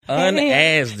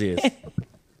Unasked this.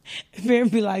 Better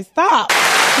be like, stop.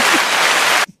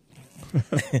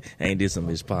 Ain't this some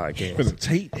bitch podcast? Finna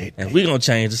take that. And we gonna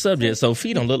change the subject so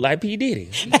Fee don't look like P. Diddy.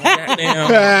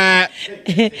 Goddamn.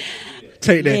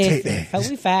 Take that. So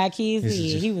we 5 kids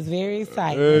in. He was very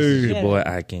excited. Hey. Your boy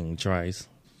I King Trice.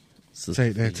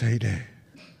 Take that.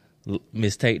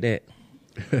 Miss Take That.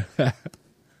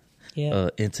 Yeah.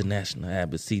 International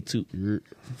Abbott C2.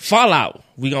 Fallout.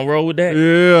 We gonna roll with that?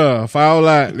 Yeah, foul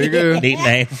out, nigga.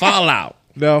 Nickname Fallout.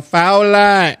 The foul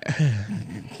out.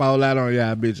 Foul out on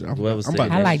y'all, bitch. I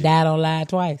like died on live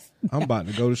twice. I'm about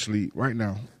to go to sleep right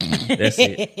now. That's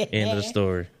it. End of the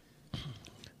story.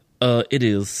 It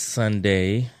is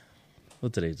Sunday.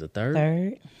 What today's the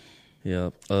 3rd?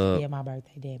 Yep. Yeah, my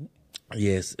birthday, damn it.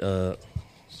 Yes. So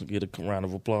get a round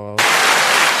of applause.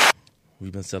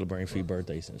 We've been celebrating Fee's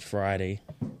birthday since Friday.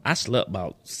 I slept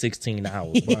about 16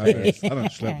 hours. I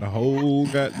done slept the whole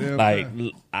goddamn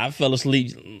time. I fell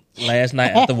asleep last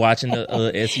night after watching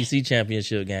the SEC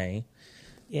championship game.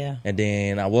 Yeah. And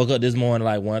then I woke up this morning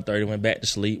like 1:30, went back to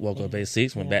sleep, woke up at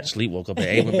 6, went back to sleep, woke up at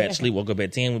 8, went back to sleep, woke up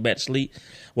at 10, went back to sleep,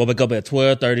 woke back up at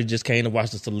 12:30, just came to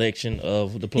watch the selection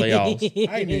of the playoffs.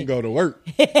 I ain't even go to work.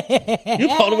 You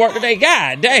supposed to work today?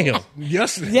 God damn.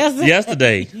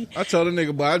 Yesterday. I told the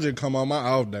nigga, boy, I just come on my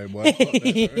off day, boy.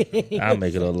 I'll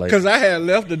make it up later. Because I had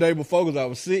left the day before because I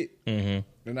was sick.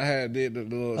 Mm-hmm. And I had did the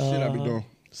little shit I be doing.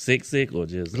 Sick or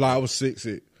just? Like I was sick.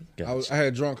 Gotcha. I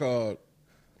had drunk, I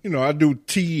do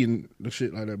tea and the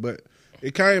shit like that. But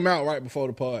it came out right before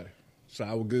the party. So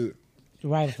I was good.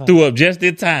 Right. Threw up just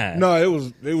in time. No, it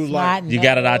was like you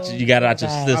got it out your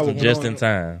system just in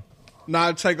time. No,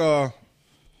 I take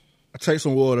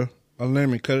some water, a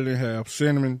lemon, cut it in half,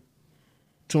 cinnamon,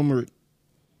 turmeric.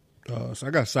 So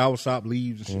I got soursop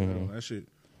leaves and shit. Mm-hmm. That shit.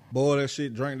 Boil that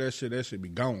shit, drink that shit. That shit be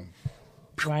gone.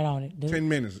 Right on it, dude. 10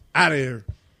 minutes out of here.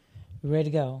 Ready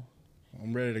to go.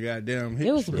 I'm ready to goddamn hit.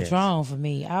 It was Patron for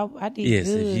me. I did yes,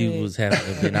 good. if you was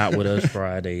having been out with us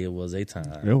Friday, it was a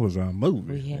time. It was a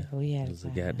movie. We had It was a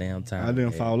goddamn time. I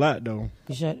didn't fall out though.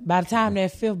 By the time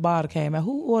that 5th bottle came out,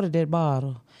 who ordered that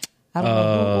bottle? I don't know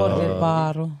who ordered that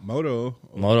bottle. Moto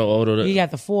ordered. You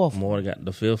got the 4th. Moto got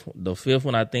the 5th. The 5th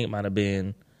one I think might have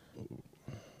been.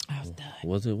 I was done.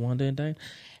 Was it one day?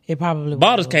 It probably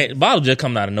bottles just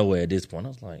coming out of nowhere at this point. I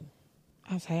was like,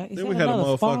 then we had a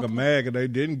motherfucker mad because they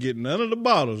didn't get none of the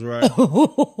bottles right.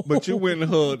 But you went and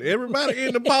hugged everybody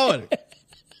in the party.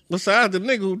 Besides the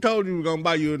nigga who told you he was going to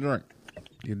buy you a drink.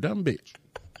 You dumb bitch.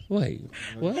 Wait,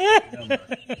 what?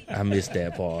 I missed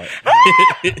that part.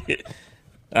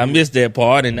 I missed that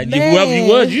part. And whoever you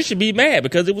was, you should be mad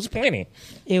because it was plenty.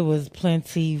 It was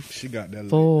plenty. She got that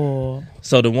full.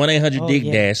 So the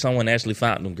 1-800-DIG dash, someone actually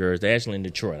found them girls. They're actually in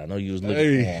Detroit. I know you was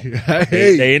looking for them.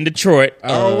 They in Detroit. I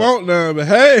don't want none, but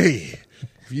hey,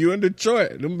 if you in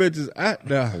Detroit, them bitches out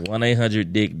there.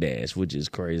 1-800-DIG dash, which is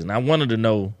crazy. And I wanted to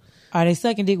know. Are they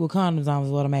sucking dick with condoms on is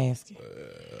what I'm asking.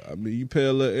 I mean, you pay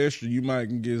a little extra, you might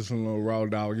can get some little raw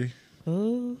doggy.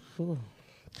 Ooh.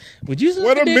 Would you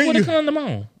suck a dick with a condom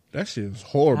on? That shit is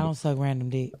horrible. I don't suck random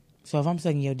dick. So if I'm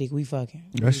sucking your dick, we fucking.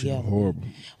 That shit is horrible.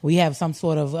 We have some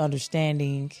sort of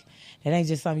understanding. That ain't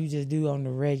just something you just do on the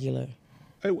regular.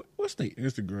 Hey, what's their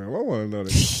Instagram? I want to know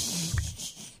that.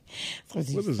 What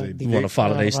is it? You want to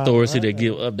follow their stories, see they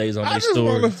give updates on their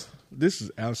stories? This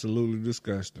is absolutely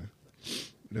disgusting.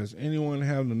 Does anyone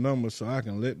have the number so I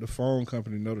can let the phone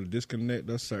company know to disconnect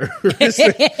their service?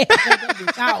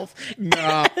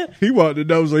 Nah, he wanted to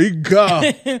know so he can call.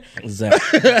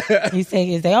 Exactly. He said,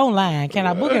 is they online? Can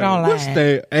I book it online? What's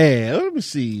their ad? Let me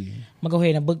see. I'm going to go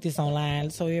ahead and book this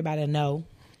online so everybody know.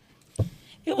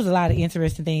 It was a lot of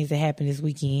interesting things that happened this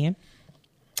weekend.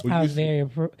 I was very,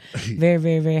 very,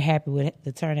 very, very happy with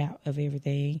the turnout of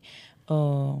everything.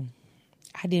 I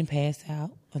didn't pass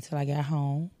out until I got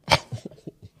home.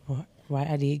 Right,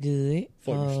 I did good.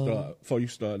 Before you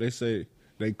start, they say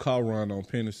they car run on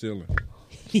penicillin.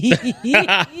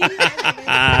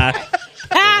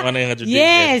 1-800-DIG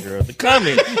yes. girl. The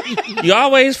comment. You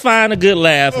always find a good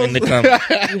laugh in the comment.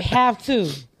 You have to.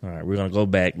 All right, we're gonna go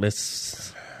back.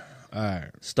 Let's. All right.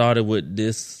 Started with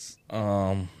this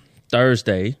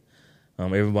Thursday.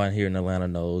 Everybody here in Atlanta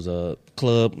knows a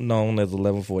club known as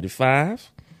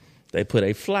 1145. They put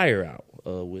a flyer out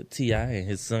with T.I. and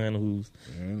his son, who's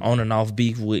on and off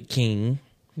beef with King.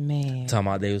 Man, talking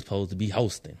about they was supposed to be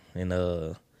hosting, and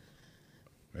they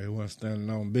weren't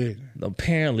standing on business.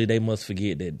 Apparently, they must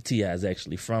forget that T.I. is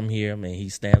actually from here. Man, he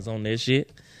stands on that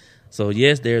shit. So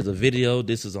yes, there's a video.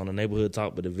 This is on the Neighborhood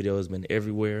Talk, but the video has been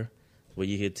everywhere where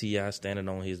you hear T.I. standing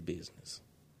on his business.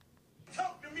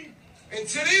 Talk to me.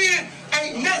 Until then,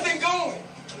 ain't nothing going.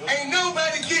 Ain't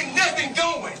nobody getting nothing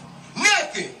going.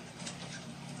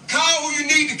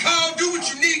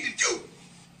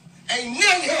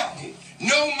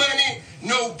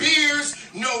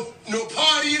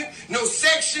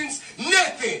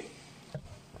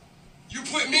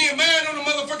 mind on the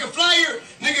motherfucking flyer,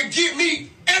 nigga, get me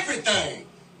everything.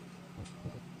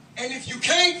 And if you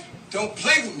can't, don't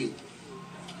play with me.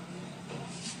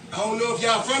 I don't know if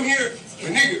y'all from here,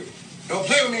 but nigga, don't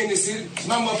play with me in this city. It's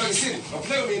my motherfucking city. Don't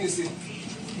play with me in this city.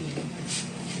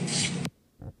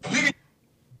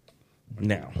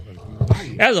 Now,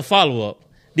 as a follow-up,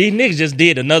 these niggas just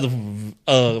did another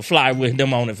flyer with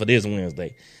them on it for this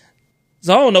Wednesday.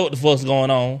 So I don't know what the fuck's going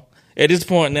on. At this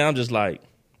point now, I'm just like,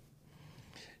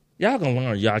 y'all gonna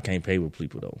learn y'all can't pay with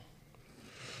people, though.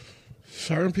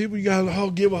 Certain people, you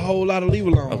gotta give a whole lot of leave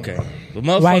alone. Okay.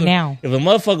 Right now. If a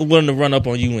motherfucker willing to run up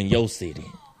on you in your city,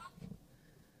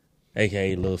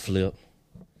 a.k.a. Lil Flip,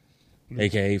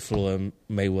 a.k.a. Floyd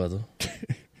Mayweather,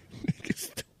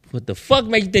 what the fuck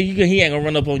make you think he ain't gonna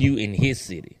run up on you in his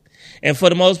city? And for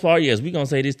the most part, yes, we gonna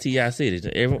say this T.I. city.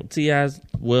 T.I.'s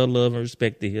well loved and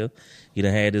respected here. He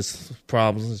done had his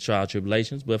problems and trial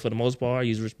tribulations, but for the most part,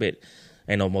 he's respected.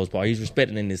 Ain't no most part. He's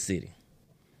respected in this city.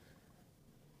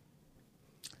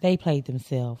 They played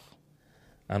themselves.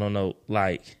 I don't know.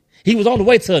 Like, he was on the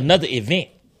way to another event.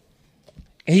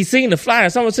 And he seen the flyer.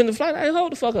 Someone seen the flyer. Hey,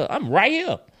 hold the fuck up. I'm right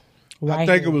here. I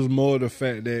think it was more the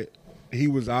fact that he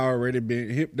was already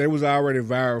they was already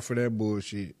viral for that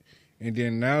bullshit. And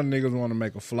then now niggas want to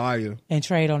make a flyer. And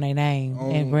trade on their name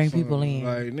and bring people in.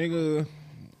 Like, nigga.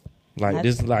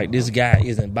 This guy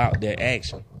isn't about their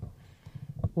action.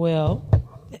 Well,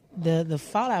 the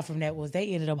fallout from that was they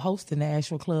ended up hosting the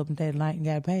actual club that night and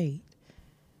got paid.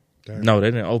 Damn. No,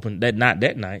 they didn't open that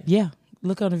night. Yeah,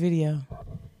 look on the video.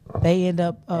 They end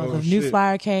up the new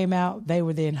flyer came out. They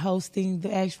were then hosting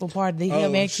the actual party.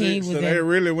 Him and King was so they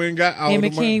really went and got all him the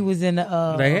and money. King was in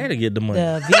the. They had to get the money.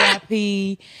 The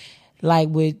VIP. Like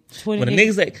with 20 when the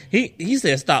niggas say he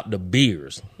said stop the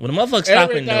beers. When the motherfucker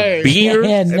stopping the beers,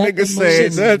 yeah, that nigga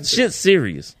said that shit's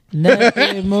serious.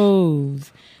 Nothing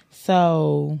moves.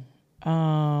 So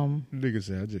nigga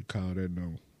said I just called that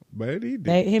number. But he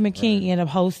did. Him and King end up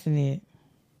hosting it.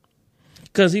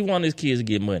 Because he wanted his kids to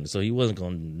get money, so he wasn't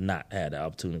gonna not have the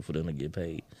opportunity for them to get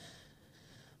paid.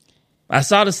 I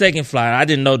saw the second flyer. I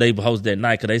didn't know they hosted that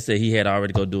night because they said he had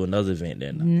already go do another event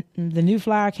that night. The new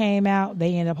flyer came out.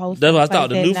 They ended up hosting. That's what I thought.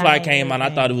 The new flyer came out. I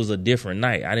thought it was a different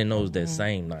night. I didn't know it was that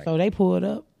same night. So they pulled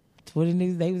up. 20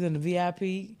 niggas. They was in the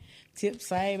VIP. Tip,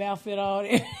 same outfit on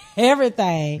it.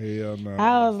 Everything. Hell no.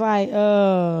 I was like,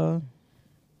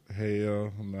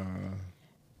 hell nah.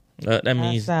 That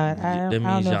means y'all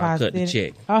cut the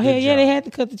check. Oh, hell yeah, they had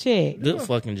to cut the check. Good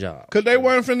fucking job. Because they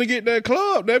weren't finna get that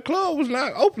club. That club was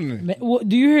not opening.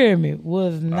 Do you hear me?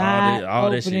 Was not all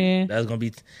opening. That shit.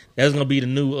 That's gonna be the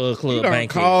new club You don't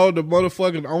banquet. call the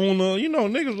motherfucking owner. You know,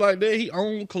 niggas like that. He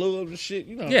owned clubs and shit.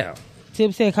 You know. Yeah.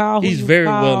 Tip said call. He's very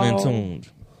well in tune.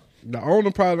 The owner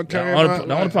probably came out.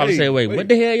 The owner probably said, wait, what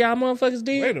the hell y'all motherfuckers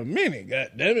did? Wait a minute,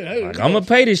 goddammit. Like, I'm gonna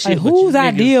pay this shit. Like, whose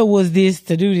idea was this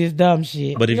to do this dumb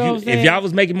shit? But if y'all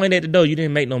was making money at the door, you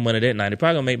didn't make no money that night. They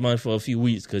probably gonna make money for a few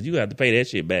weeks because you have to pay that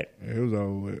shit back. It was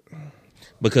over with.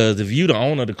 Because if you the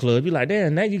owner of the club, you like,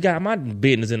 damn, now you got my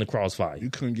business in the crossfire.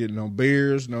 You couldn't get no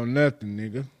beers, no nothing,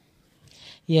 nigga.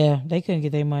 Yeah, they couldn't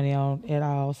get their money on at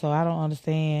all. So I don't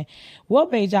understand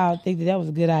what made y'all think that was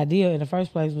a good idea in the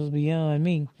first place was beyond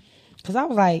me. Because I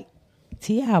was like,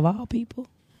 T.I. of all people?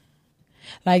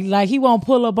 Like he won't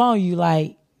pull up on you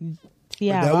like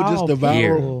T.I. of all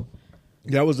people.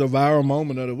 That was the viral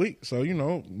moment of the week. So, you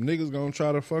know, niggas gonna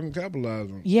try to fucking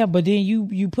capitalize on it. Yeah, but then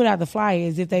you put out the flyer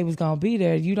as if they was gonna be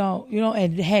there. You don't,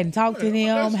 and hadn't talked to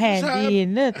them, hadn't did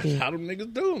nothing. How them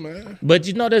niggas do, man. But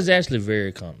you know that's actually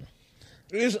very common.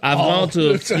 I've gone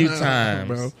to a few times.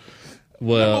 Bro.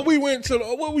 Well, we went to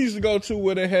what we used to go to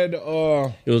where they had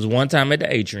the it was one time at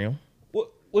the atrium. What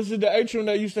was it, the atrium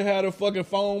that used to have the fucking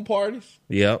phone parties?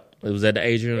 Yep. It was at the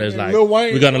atrium. It was like, Lil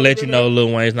Wayne, we're gonna let you know Lil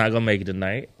Wayne's not gonna make it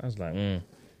tonight. I was like,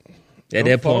 At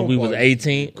that point we was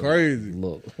 18. Crazy.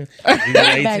 Look. We was 18,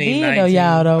 Back then 19. though,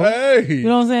 y'all though. Hey. You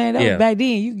know what I'm saying? That was back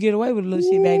then. You could get away with a little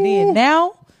shit back then.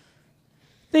 Now,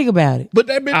 think about it. But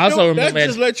that bitch, I also remember that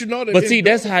just let you know that. But see,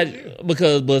 that's how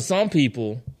but some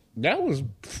people that was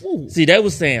see, they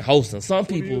was saying hosting. Some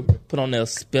people put on their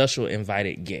special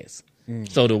invited guests.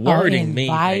 So the wording means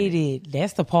invited.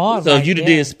 That's the part. So if you'd have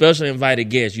did special invited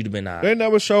guests, you'd have been out. They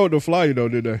never showed the flyer though,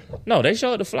 did they? No, they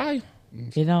showed the flyer.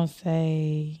 It don't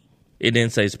say. It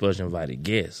didn't say special invited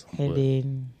guests. It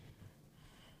didn't.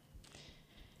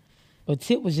 But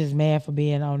Tip was just mad for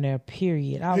being on there,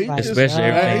 period. I was like, especially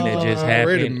everything that just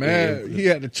happened. Mad. He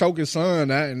had to choke his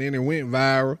son out and then it went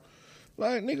viral.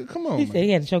 Like, nigga, come on. He said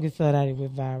he had to choke his son out and it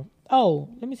went viral. Oh,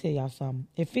 let me tell y'all something.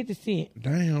 If 50 Cent.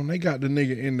 Damn, they got the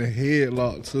nigga in the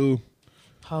headlock too.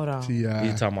 Hold on. T.I.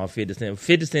 You talking about 50 Cent.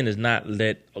 50 Cent is not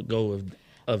let go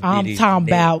of of I'm Diddy's talking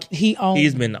neck. about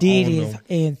he's been Diddy's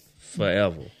and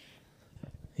forever.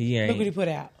 He ain't. look what he put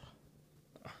out.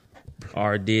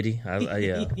 R. Diddy.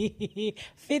 Yeah.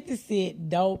 50 Cent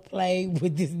don't play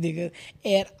with this nigga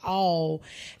at all.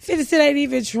 50 Cent ain't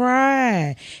even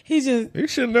trying. He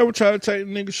should never try to take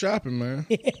the nigga shopping, man.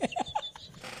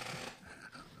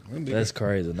 That's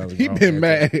crazy. He been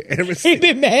mad ever since. He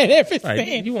been mad ever since.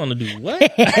 Like, you want to do what?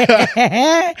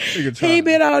 He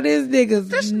been on this nigga's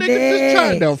This neck. nigga just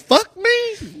trying to fuck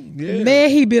me. Yeah. Man,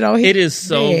 he been on his It is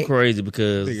so neck. crazy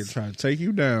because Nigga trying to take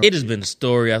you down. it has been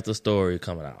story after story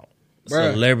coming out.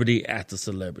 Bruh. Celebrity after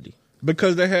celebrity.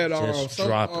 Because they had Just some,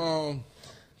 drop it.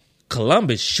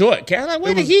 Columbus short.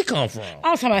 Where did he come from?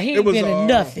 I was talking about he ain't been in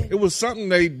nothing. It was something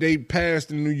they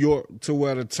passed in New York to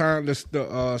where the time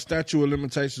the statute of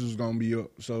limitations was gonna be up.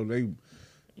 So the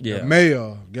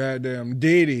mayor, goddamn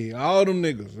Diddy, all them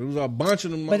niggas. It was a bunch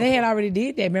of them. But they had already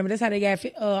did that. Remember, that's how they got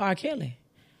R. Kelly.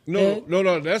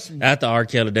 No. That's after R.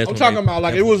 Kelly. That's I'm talking about.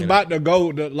 Like it was about to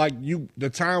go. The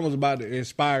time was about to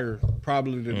expire.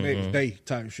 Probably the next day,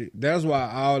 type shit. That's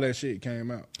why all that shit came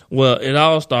out. Well, it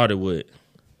all started with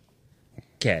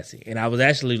Cassie, and I was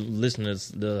actually listening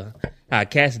to how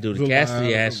Cassie do it.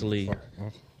 Cassie actually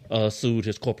sued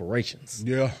his corporations.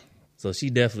 Yeah. So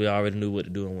she definitely already knew what to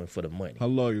do and went for the money. Her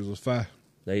lawyers was fine.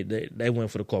 They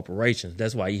went for the corporations.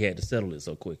 That's why he had to settle it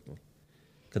so quickly.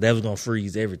 Because that was going to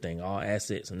freeze everything, all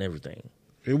assets and everything.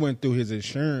 It went through his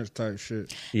insurance type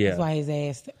shit. Yeah. That's why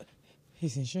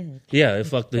his insurance. Yeah, it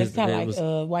fucked his. That's kind of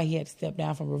like why he had to step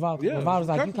down from Revolver. Yeah, Revolver was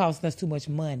like, you costing us too much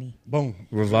money. Boom.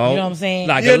 Revolve. You know what I'm saying?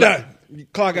 Like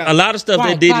clock out. a lot of stuff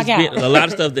Right, that Diddy's clock out. a lot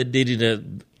of stuff that Diddy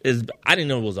is I didn't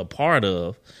know it was a part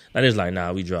of. That is like,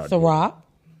 nah, we dropped So it. Rob,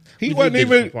 He We wasn't did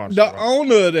even different parts the of it.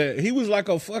 owner of that. He was like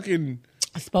a fucking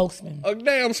a spokesman.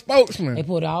 damn They spokesman.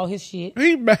 put all his shit.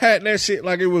 He had that shit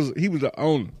like he was the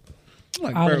owner.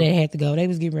 Like, All bro, of that had to go. They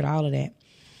was getting rid of all of that.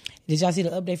 Did y'all see the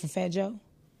update from Fat Joe?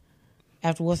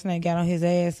 After what's name got on his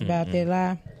ass about that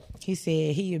lie, he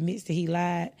said he admits that he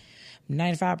lied.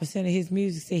 95% of his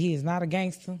music said he is not a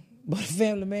gangster, but a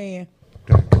family man.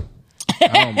 I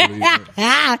don't believe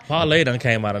that. Parlay done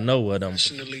came out of nowhere. Them.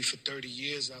 Passionately for 30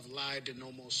 years, I've lied in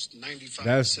almost 95%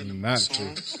 That's of my not true.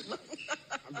 songs.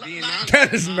 I'm being honest.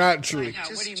 That is not true.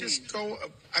 Just go.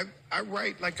 I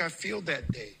write like I feel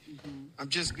that day. I'm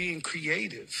just being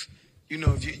creative. You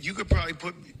know, you could probably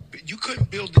you couldn't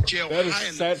build the jail That is high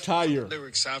enough. satire.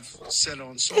 Lyrics I've said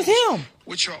on songs. It's him.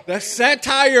 Which are That's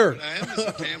satire. I am as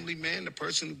a family man, the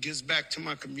person who gives back to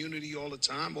my community all the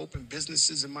time, open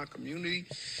businesses in my community.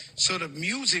 So the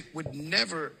music would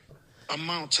never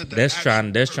amount to the That's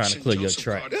trying to person, clear your Joseph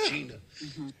track. Cartagena.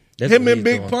 That's Him what and he's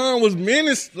Big doing. Pun was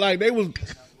menaced. Like they was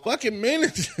fucking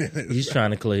menaced. He's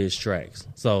trying to clear his tracks.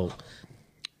 So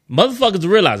motherfuckers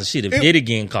realize shit. If Diddy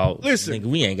getting caught, Listen. nigga,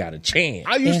 we ain't got a chance.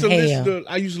 I used to In hell.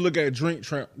 I used to look at Drink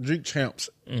Champs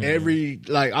every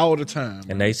all the time.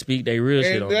 And they speak they real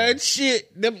shit And on that that.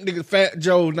 shit, them niggas, Fat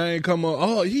Joe's name come up.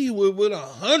 Oh, he was with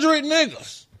 100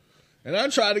 niggas. And I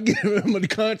tried to get him the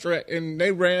contract, and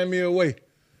they ran me away.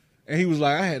 And he was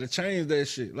like, I had to change that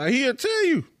shit. Like, he'll tell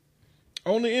you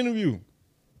on the interview.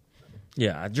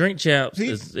 Yeah, Drink Champs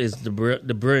is the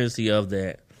brilliancy of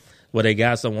that. Where they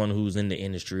got someone who's in the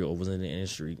industry or was in the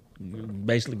industry,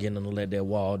 basically getting them to let that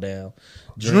wall down,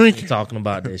 drinking, talking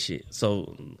about that shit.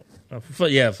 So, for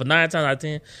 9 times out of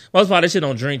 10, most part of that shit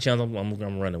on Drink Champs, I'm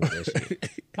running with that shit.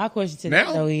 My question to Now,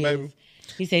 that though is, baby.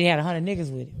 he said he had 100 niggas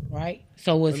with him, right?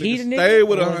 So was he the nigga nigga? stayed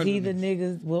with Or was 100 he the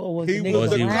niggas? Or was He the niggas was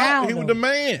the around he was him? the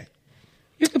man.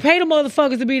 You can pay the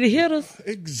motherfuckers to be the hitters.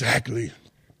 Exactly.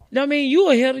 I mean, you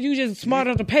a hitter. You just smart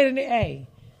enough to pay the nigga. Hey.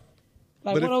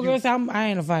 Like But one if old you- girl said, I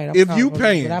ain't a fighter. If you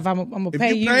paying, But I'm gonna if pay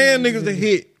you you. paying niggas to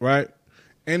hit, right,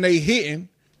 and they hitting,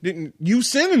 then you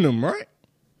sending them, right?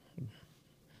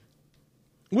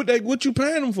 What you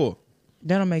paying them for?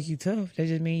 That don't make you tough. That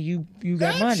just mean you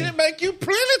got That money. shit make you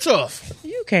plenty tough.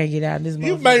 You can't get out of this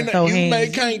You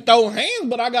motherfucker. can't throw hands,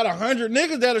 but I got 100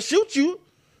 niggas that'll shoot you.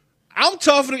 I'm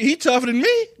tougher. He tougher than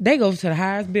me. They go to the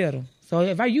highest bidder. So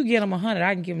if you get them 100,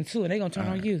 I can give them 2, and they gonna turn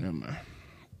on you. Never mind.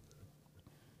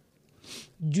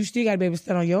 You still gotta be able to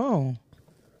stand on your own.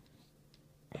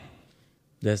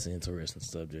 That's an interesting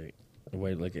subject. The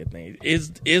way to look at things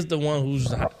is the one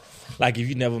who's like if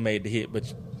you never made the hit,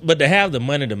 but to have the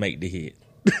money to make the hit.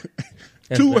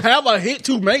 To have a hit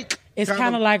to make. It's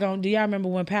kind of like on. Do y'all remember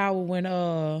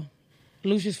when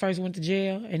Lucius first went to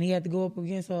jail and he had to go up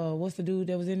against what's the dude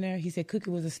that was in there? He said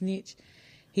Cookie was a snitch.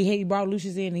 He brought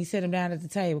Lucius in and he set him down at the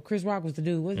table. Chris Rock was the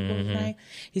dude. What was his name?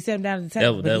 He set him down at the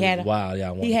table. That But was wild.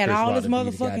 Y'all he had Chris all Rock his to be the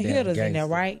motherfucking goddamn hitters in there, gangster.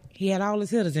 right? He had all his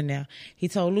hitters in there. He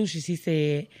told Lucius, he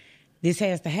said, this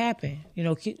has to happen. You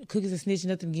know, Cookies are snitching,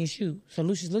 nothing against you. So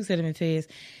Lucius looks at him and says,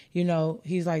 you know,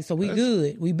 he's like, so we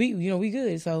good. We beat, you know, we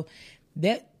good. So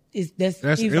that's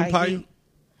Empire?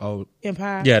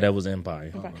 Empire? Yeah, that was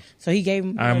Empire. So he gave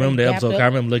him. I remember the episode. I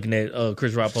remember looking at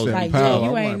Chris Rock posting. Like, Power.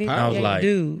 you ain't I was like,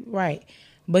 dude, right.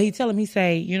 But he tell him, he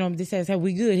say, you know, this says, hey,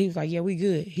 we good. He was like, yeah, we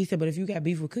good. He said, but if you got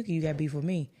beef with Cookie, you got beef with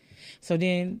me. So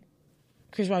then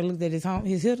Chris Rock looked at his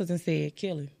hitters and said,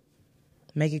 kill him.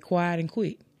 Make it quiet and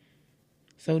quick.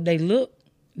 So they looked.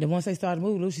 Then once they started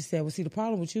moving, Lucius said, well, see, the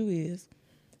problem with you is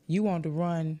you want to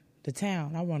run the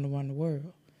town. I want to run the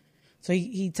world. So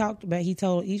he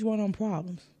told each one of them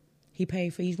problems. He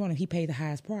paid for each one of them. He paid the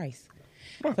highest price.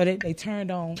 So they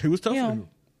turned on He was tough him. for you.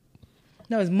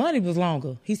 No, his money was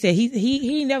longer. He said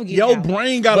he never get Your out.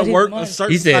 brain got to work a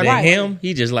certain he said type that of him,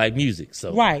 he just like music.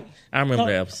 So Right. I remember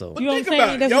the episode. You know Think what I'm saying?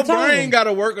 about it. That's Your what I told brain him. got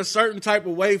to work a certain type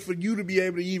of way for you to be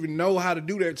able to even know how to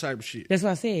do that type of shit. That's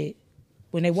what I said.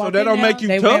 When they walked that in don't now, make you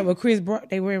they tough? ran with Chris.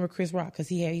 They ran with Chris Rock because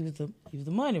he was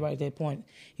the money right at that point.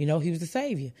 You know, he was the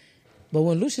savior. But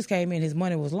when Lucius came in, his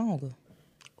money was longer.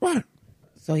 Right.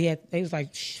 So they was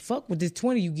like, fuck with this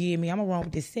 20 you give me, I'm gonna run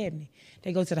with this 70.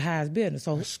 They go to the highest bidder.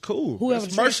 So That's cool. Whoever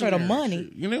That's transfer the mercenary money,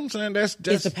 shit. You know what I'm saying? That's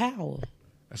it's the power.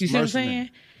 that's You see what I'm mercenary. saying?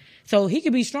 So he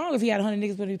could be strong if he had 100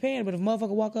 niggas what he paying, but if a motherfucker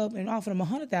walk up and offer them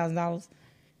 $100,000,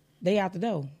 they out the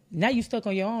door. Now you stuck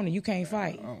on your own and you can't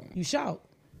fight. You shout.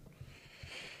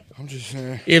 I'm just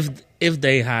saying. If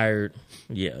they hired,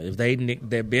 if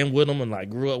they've been with them and like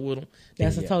grew up with them,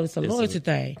 That's a loyalty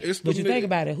thing. it's But the you think nigga-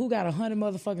 about it, who got 100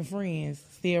 motherfucking friends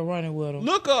still running with them?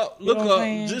 Look up, You know what I'm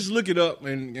saying? just look it up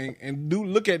and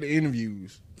look at the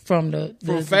interviews From the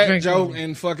Fat drink Joe room.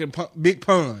 and fucking Big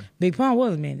Pun. Big Pun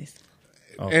was a menace.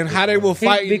 And how they were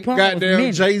fighting, Big Pun was goddamn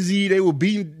menace. Jay-Z, they were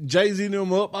beating Jay-Z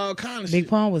them up, all kind of Big shit.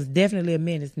 Pun was definitely a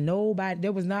menace.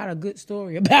 There was not a good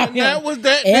story about And him. that was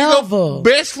that ever. nigga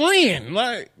best friend.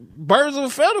 Like, birds of a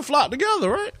feather flock together,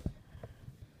 right?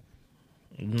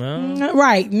 no.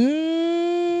 Right.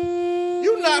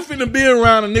 You not finna be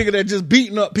around a nigga that just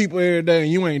beating up people every day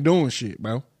and you ain't doing shit,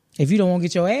 bro. If you don't want to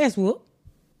get your ass whooped.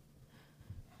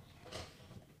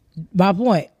 My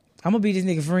point. I'm going to be this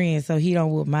nigga friend so he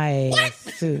don't whoop my ass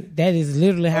too. That is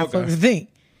literally how Okay. fuckers think.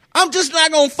 I'm just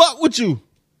not gonna fuck with you.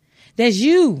 That's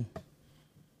you.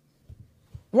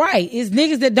 Right. It's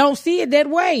niggas that don't see it that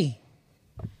way.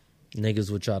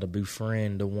 Niggas would try to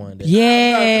befriend the one that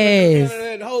Yes.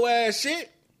 That whole ass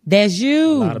shit. That's a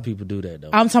you. lot of people do that though.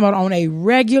 I'm talking about on a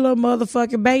regular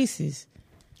motherfucking basis.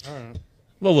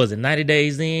 What was it? 90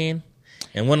 Days In,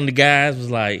 and one of the guys was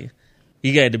like,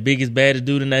 he got the biggest baddest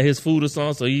dude in that his food or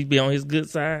something, so he'd be on his good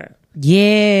side.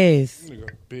 Yes. Nigga,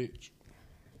 bitch.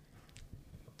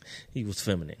 He was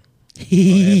feminine.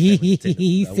 He I said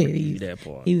wouldn't give you that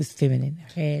part. he was feminine.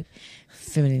 Had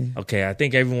feminine. Okay, I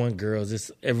think everyone girls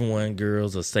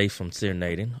are safe from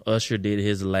serenading. Usher did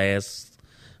his last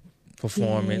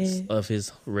performance of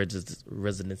his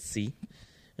residency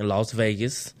in Las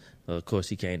Vegas. Of course,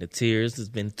 he came to tears. It's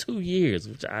been 2 years,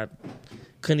 which I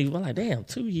couldn't even. I'm like, damn,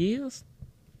 2 years.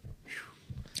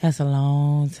 That's a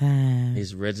long time.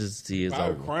 His residency is I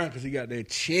was over. crying because he got that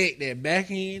check, that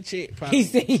backhand check. He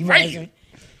said he Crazy. wasn't.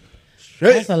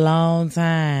 Shit. That's a long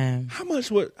time. How much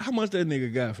that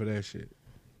nigga got for that shit?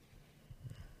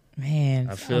 Man.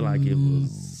 I feel like it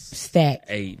was stacked.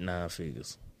 8-9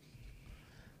 figures.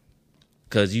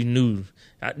 Cause you knew.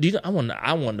 I want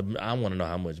to know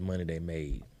how much money they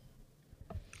made.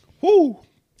 Who?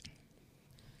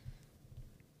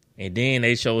 And then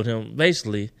they showed him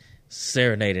basically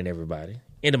serenading everybody.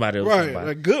 Anybody else? Right, somebody.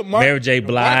 like good Mary J.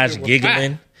 Blige was giggling.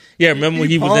 fine. Yeah, remember when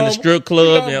he was in the strip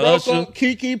club and Usher?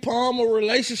 Kiki Palmer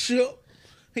relationship.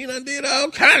 He done did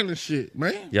all kind of shit,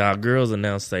 man. Y'all girls are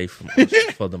now safe from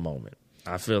Usher for the moment.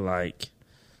 I feel like,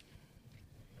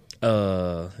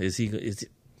 will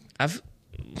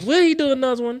he do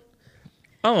another one?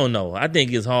 I don't know. I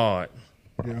think it's hard.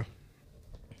 Yeah.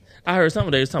 I heard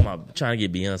somebody was talking about trying to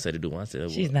get Beyonce to do one. I said,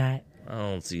 She's well, not. I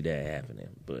don't see that happening.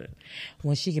 But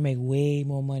When she can make way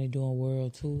more money doing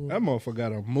world tour. That motherfucker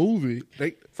got a movie.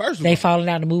 They First of falling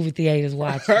out the movie theaters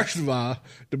watching. all,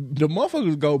 the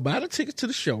motherfuckers go buy the tickets to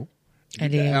the show.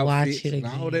 And get the then watch outfits it and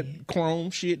all again. that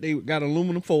chrome shit. They got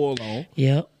aluminum foil on.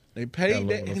 Yep. They paid that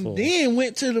aluminum and foil. then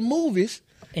went to the movies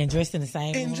And dressed in the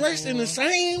same. and dressed in the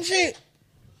same shit.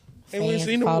 And we Fans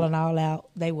seen the falling all out.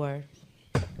 They were.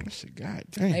 I said, God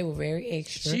damn. They were very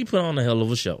extra. she put on a hell of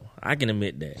a show. I can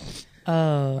admit that.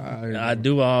 I I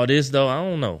do all this though. I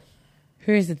don't know.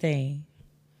 Here's the thing.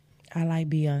 I like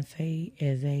Beyonce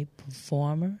as a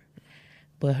performer,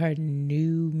 but her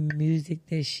new music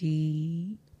that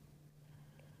she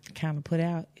kind of put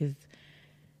out is,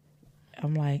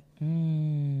 I'm like,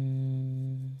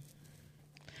 And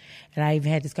I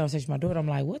even had this conversation with my daughter. I'm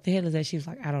like, what the hell is that? She was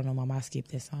like, I don't know, Mom. I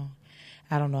skipped this song.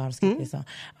 I don't know how to skip this song.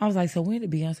 I was like, so when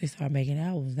did Beyonce start making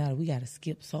albums? Now that we got to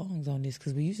skip songs on this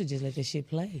because we used to just let this shit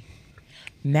play.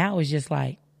 Now it's just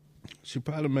like. She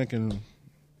probably making.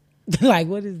 Like,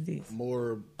 what is this?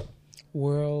 More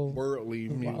worldly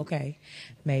music. Okay.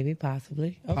 Maybe,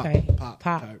 possibly. Okay. Pop.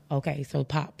 Type. Okay, so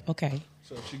pop. Okay.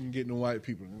 So she can get the white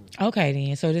people. Okay,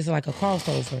 then. So this is like a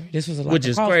crossover. This was which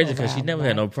is crazy because she never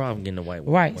had no problem getting the white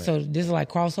one. Right. So this is like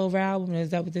crossover album. Is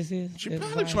that what this is? She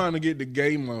probably trying to get the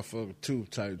gay motherfucker too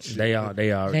type shit. They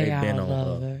been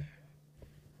on her.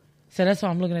 So that's why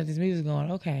I'm looking at this music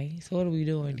going, okay, so what are we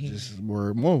doing here? Just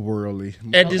more worldly.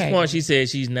 At this point, she said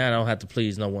she's now don't have to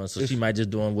please no one, so she might just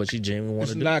doing what she genuinely want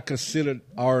to do. It's not considered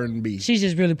R&B. She's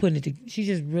just really putting it she's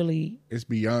just really... It's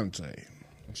Beyonce.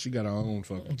 She got her own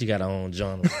fucking... She got her own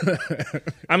genre.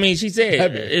 I mean, she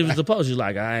said it was supposed. She's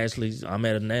like, I'm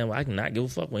at a name. I cannot give a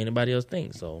fuck what anybody else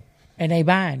thinks. So, and they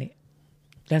buying it.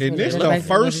 And this the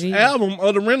first album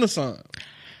of the Renaissance.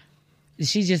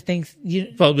 She just thinks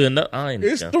probably enough.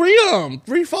 It's 4 of them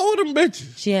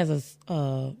bitches. She has a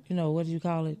what do you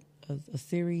call it? A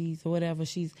series or whatever.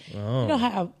 She's you know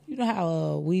how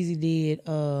Weezy did.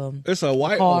 It's a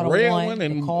white, a red one,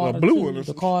 and a blue one.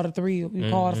 The Carter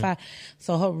 3, Carter 5.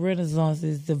 So her Renaissance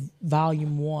is the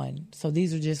volume 1. So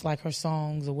these are just like her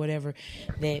songs or whatever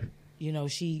that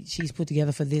she's put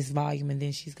together for this volume, and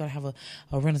then she's gonna have a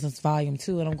Renaissance volume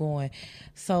 2. And I'm going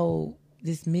so.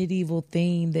 This medieval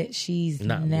theme that she's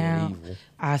not now. Medieval.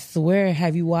 I swear,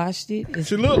 have you watched it?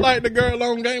 She look like the girl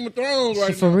on Game of Thrones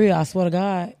right for now. real, I swear to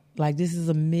God. Like, this is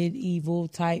a medieval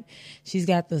type. She's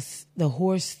got the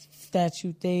horse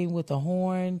statue thing with the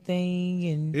horn thing.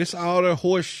 And it's all that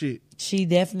horse shit. She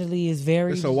definitely is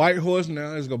very... It's a white horse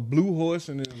now. It's a blue horse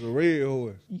and it's a red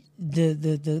horse.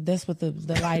 That's what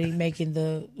the lighting making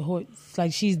the horse...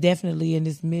 Like, she's definitely in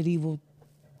this medieval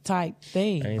type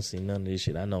thing. I ain't seen none of this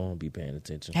shit. I know I won't be paying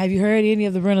attention. Have you heard any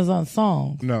of the Renaissance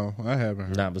songs? No, I haven't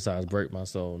heard. Not besides Break My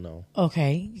Soul, no.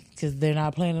 Okay, because they're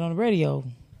not playing it on the radio,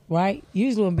 right?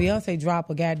 Usually when Beyonce drop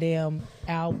a goddamn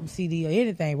album, CD, or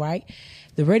anything, right?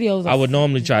 The radios... I would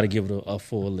normally try to give it a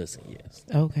full listen, yes.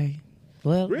 Okay.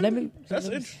 Well, really? That's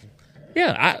interesting.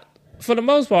 Yeah, for the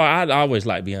most part, I always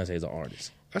like Beyonce as an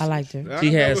artist. I liked her.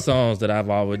 She has songs that I've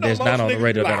always... that's not on the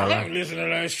radio that I like. I don't listen to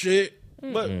that shit.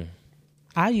 But...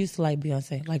 I used to like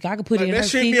Beyonce. Like, I could put it in that her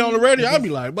shit CD. be on the radio. I'd be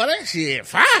like, but that shit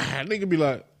fine. Nigga be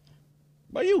like,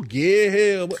 but you gay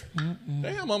hell. But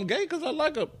damn, I'm gay because I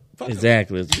like a fucking...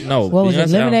 Exactly. No. What was it?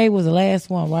 Lemonade was the last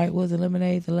one, right? Was it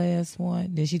Lemonade the last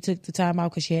one? Then she took the time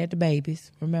out because she had the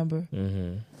babies, remember?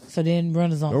 Mm-hmm. So then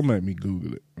Renaissance... Don't make me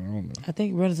Google it. I don't know. I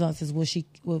think Renaissance is what she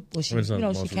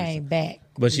she came back.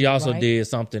 But she also did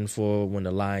something for when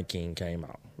The Lion King came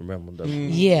out. Remember?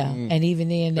 Yeah, and even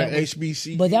then... That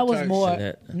HBC. But that was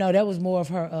more... No, that was more of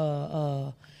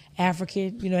her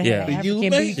African, African you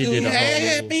make music. me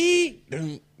happy.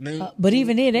 But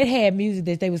even then, they had music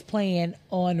that they was playing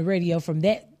on the radio from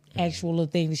that actual little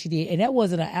thing that she did. And that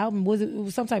wasn't an album. It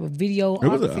was some type of videography. It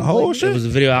was a whole shit. It was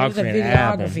a videography and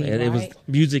album. Right? It was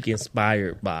music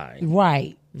inspired by.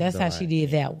 Right. That's how she did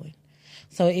that one.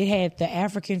 So it had the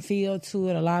African feel to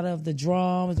it, a lot of the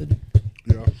drums.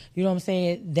 Yeah. You know what I'm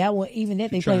saying? That one, even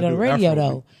that they played on the radio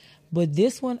though. But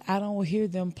this one, I don't hear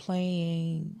them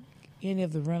playing any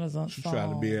of the Renaissance songs. She tried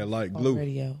to be at like glue.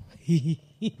 Radio. She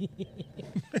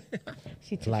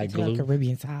took like it to glue. a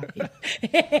Caribbean side.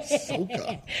 So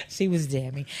good. She was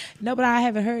jamming. No, but I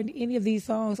haven't heard any of these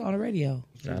songs on the radio.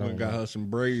 She got her some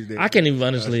braids. I can't even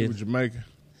honestly Jamaica.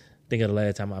 think of the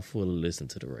last time I fully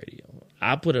listened to the radio.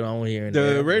 I put it on here. And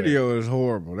the radio is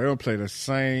horrible. They don't play the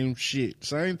same shit.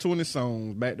 Same 20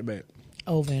 songs back to back.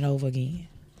 Over and over again.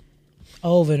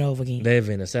 Over and over again. They have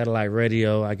in a satellite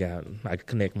radio. I can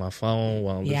connect my phone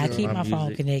while I'm I listening keep to my music.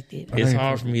 phone connected. It's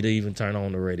hard for me to even turn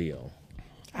on the radio.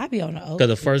 I be on the old. Because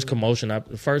the first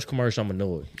commercial, I'm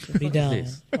annoyed. Be done.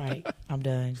 Right. I'm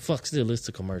done. Fuck, still listen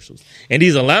to commercials. And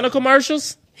these Atlanta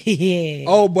commercials? Yeah.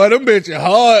 Oh, but them bitches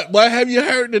hard. But have you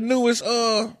heard the newest,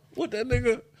 what that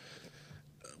nigga?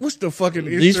 What's the fucking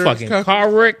These fucking car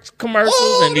wreck commercials.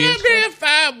 Oh, and these, that damn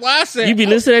five. Well, I said, you be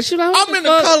listening to that shit like, I'm in the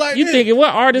car like you this. thinking,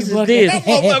 what artist is this? That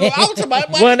motherfucker, I'm talking about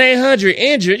 1-800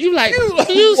 injured. You like,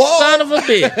 you whoa. son of a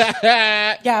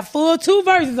bitch. Got full 2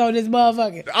 verses on this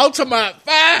motherfucker. I'm talking about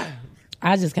 5.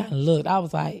 I just kind of looked. I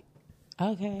was like,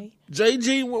 okay.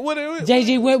 JG, what it is?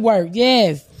 JG Whitworth,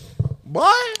 yes. Boy.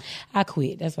 I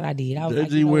quit. That's what I did. I was JG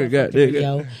like, you know Whit what, got fuck the that.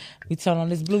 video. We turn on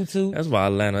this Bluetooth. That's why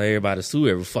Atlanta, everybody sue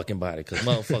every fucking body. Because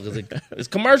motherfuckers, it's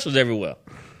commercials everywhere.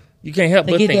 You can't help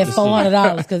to but get think that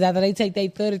 $400 because after they take their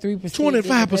 33%,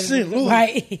 25%, Lord.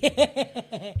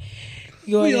 right?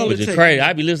 We only Which is crazy.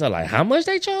 I be listening like, how much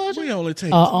they charge? We only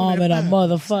take an arm and a 25%.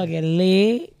 motherfucking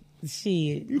leg.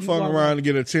 Shit, You fuck around and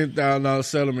get a $10,000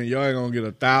 settlement, y'all ain't gonna get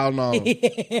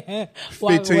 $1,000.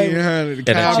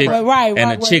 $1,500.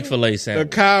 And a Chick-fil-A The sandwich.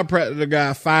 chiropractor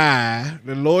got 5.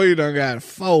 The lawyer done got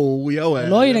 4. The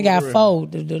lawyer done got 4.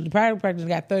 The chiropractor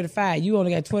got 35. You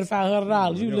only got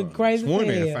 $2,500. You look crazy.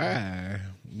 25.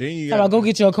 Then you How about go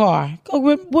get your car? Go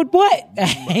with what?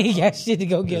 I ain't got shit to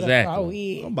go get Exactly. a car I'm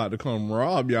with. about to come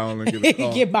rob y'all and get a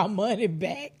car. Get my money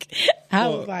back. I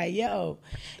was like, yo.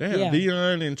 Damn, yeah.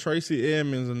 Dion and Tracy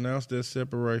Edmonds announced their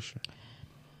separation.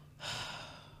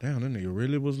 Damn, that nigga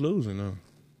really was losing, huh?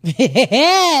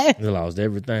 They lost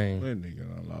everything. That nigga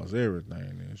done lost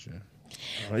everything and shit.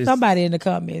 Somebody in the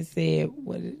comments said,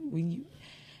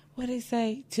 what they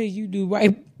say? Till you do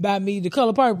right by me. The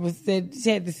Color Purple said she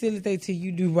had to say till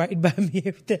you do right by me.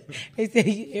 Everything. They said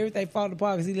everything falling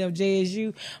apart because he left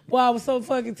JSU. Boy, I was so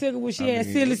fucking tickled when she had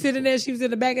Silly sitting there. She was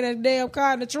in the back of that damn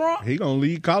car in the trunk. He gonna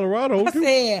leave Colorado I too.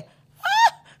 said,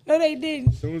 no, they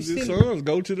didn't. As soon as his sons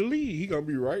go to the league, he gonna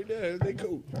be right there as they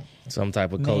coach. Some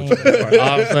type of coach. All of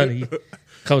a sudden, he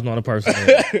coaching on a person.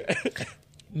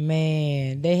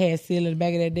 Man, they had Silly in the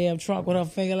back of that damn trunk with her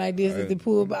finger like this as they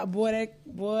pulled by. Boy,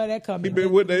 that company. He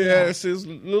been with their ass since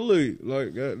Little League.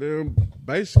 Like, goddamn,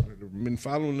 basically, been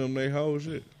following them their whole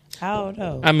shit. I don't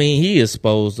know. I mean, he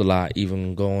exposed a lot,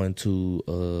 even going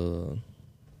to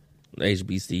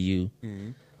HBCU.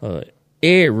 Mm-hmm.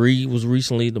 Ed Reed was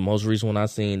recently the most recent one I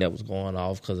seen that was going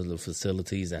off because of the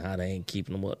facilities and how they ain't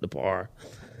keeping them up to par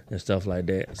and stuff like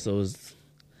that. So it's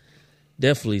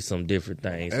definitely some different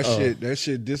things. That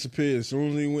shit disappeared as soon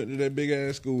as he went to that big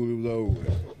ass school. It was over.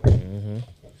 Mm-hmm.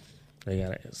 They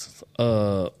got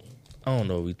I don't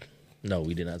know. We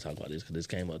did not talk about this because this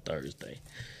came up Thursday.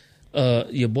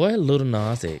 Your boy Lil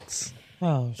Nas X.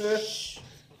 Oh, He's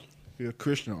a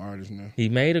Christian artist now. He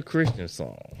made a Christian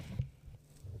song.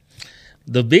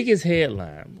 The biggest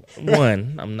headline.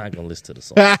 One, I'm not gonna listen to the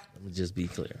song. Let me just be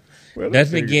clear.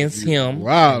 Nothing against him.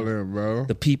 Wildin', bro.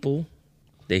 The people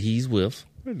that he's with.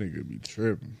 That nigga be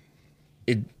tripping.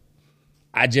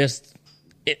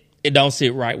 It don't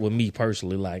sit right with me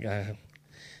personally. Like I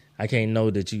can't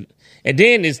know that you. And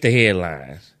then it's the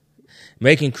headline.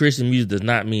 Making Christian music does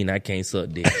not mean I can't suck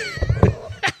dick.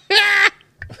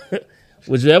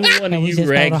 Whichever one of you just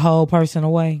throw the whole person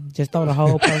away. Just throw the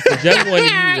whole person. Whichever one of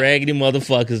you raggedy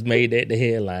motherfuckers made that the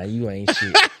headline, you ain't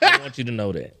shit. I want you to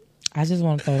know that. I just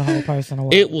want to throw the whole person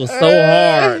away. It was so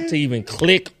hard to even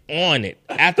click on it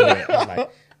after that. I was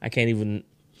like,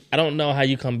 I don't know how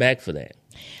you come back for that.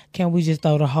 Can we just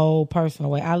throw the whole person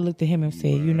away? I looked at him and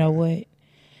said, you know what?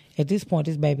 At this point,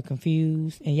 this baby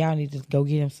confused, and y'all need to go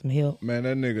get him some help. Man,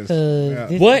 that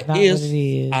nigga's... What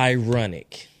is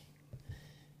ironic,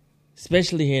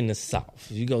 especially here in the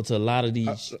South, if you go to a lot of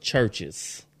these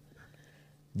churches,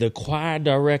 the choir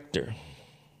director,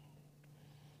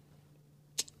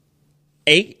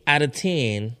 8 out of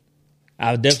 10,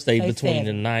 I would definitely say between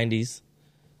the 90s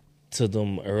to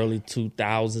them early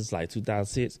 2000s, like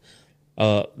 2006,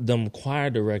 them choir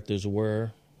directors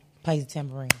were... Plays the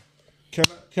tambourine.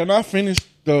 Can I finish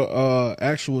the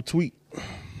actual tweet?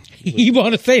 You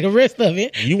want to say the rest of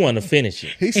it? You want to finish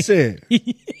it. He said,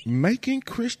 making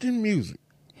Christian music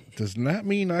does not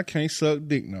mean I can't suck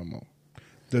dick no more.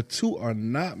 The two are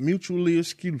not mutually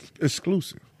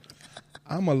exclusive.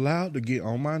 I'm allowed to get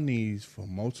on my knees for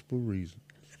multiple reasons.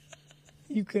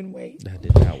 You couldn't wait.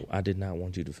 I did not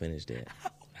want you to finish that.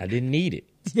 I didn't need it.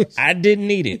 I didn't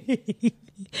need it.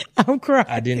 I'm crying.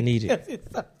 I didn't need it.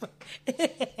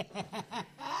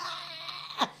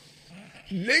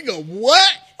 Nigga,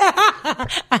 what?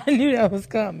 I knew that was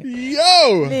coming.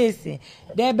 Yo! Listen,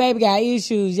 that baby got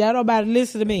issues. Y'all don't about to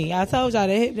listen to me. I told y'all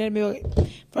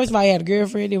that. First of all, he had a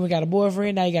girlfriend, then we got a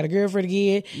boyfriend, now he got a girlfriend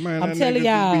again. Man, I'm telling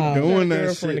y'all. Be doing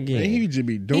that shit again. He just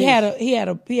be doing he had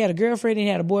a girlfriend, then he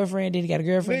had a boyfriend, then he got a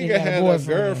girlfriend, nigga then he had a boyfriend. Had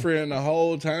a girlfriend the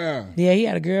whole time. Yeah, he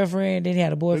had a girlfriend, then he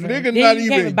had a boyfriend. The nigga then not he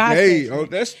even gay. Oh,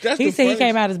 that's he said he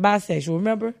came out as bisexual,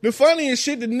 remember? The funniest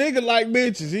shit, the nigga like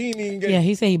bitches. He ain't even gay. Yeah,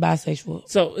 he said he bisexual.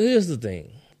 So here's the thing.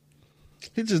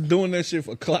 He just doing that shit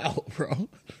for clout, bro.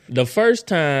 The first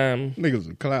time... Nigga's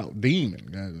a clout demon.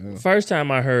 Goddamn. First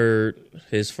time I heard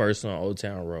his first song, Old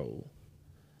Town Road,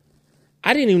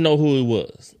 I didn't even know who it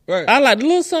was. Right. I like the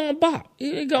little song Bop.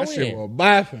 It go that in. Shit was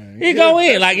bopping. It go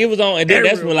in. Like it was on... And then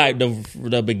that's when like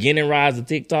the beginning rise of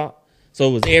TikTok.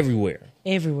 So it was everywhere.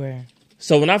 Everywhere.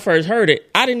 So when I first heard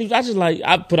it, I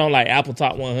put on like Apple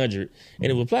Top 100 and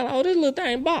it was playing, oh, this little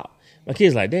thing Bop. My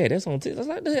kid's like, Dad, that's on TikTok. I was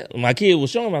like, the hell? My kid was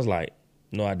showing me, I was like,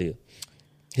 No idea.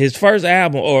 His first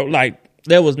album, or like,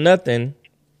 there was nothing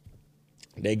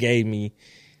that gave me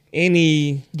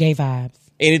any gay vibes.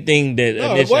 Anything that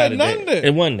it wasn't none of that.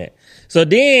 It wasn't that. So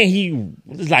then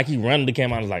it's like he randomly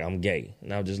came out and was like, I'm gay.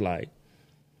 And I was just like,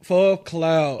 for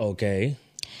clout. Okay.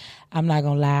 I'm not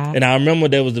gonna lie. And I remember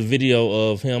there was a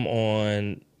video of him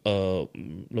on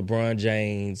LeBron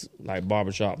James like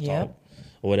barbershop talk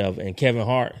or whatever, and Kevin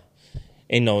Hart.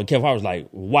 And Kevin Hart was like,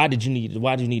 why did you need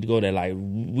to go there? Like,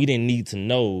 we didn't need to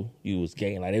know you was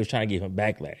gay. Like, they was trying to give him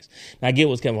backlash. And I get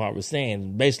what Kevin Hart was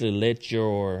saying. Basically, let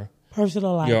your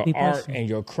personal life, your be art personal. and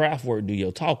your craft work do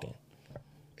your talking.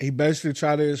 He basically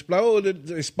tried to expose that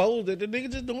the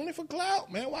nigga just doing it for clout,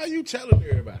 man. Why you telling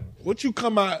everybody? What you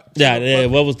come out? Yeah.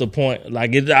 What was the point?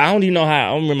 Like, I don't even know how.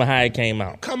 I don't remember how it came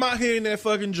out. Come out here in that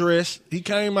fucking dress. He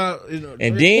came out, and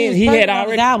then he had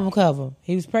already the album cover.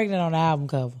 He was pregnant on the album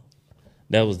cover.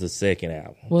 That was the second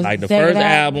album. Was like the second first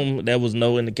album, there was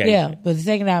no indication. Yeah, but the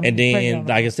second album. And then,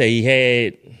 like I said, he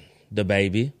had the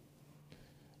baby,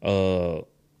 Billy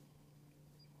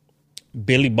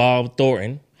Bob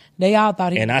Thornton. They all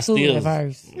thought he and was I cool still, at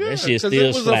first. That shit still it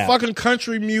was slapped. a fucking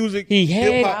country music. He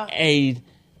had hip-hop. a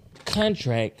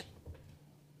contract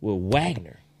with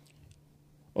Wagner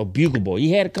or Bugle Boy.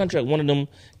 He had a contract, one of them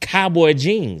cowboy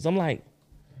jeans. I'm like,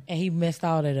 and he messed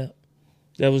all that up.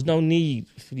 There was no need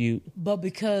for you. But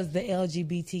because the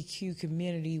LGBTQ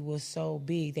community was so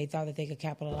big, they thought that they could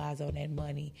capitalize on that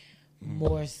money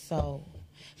more so.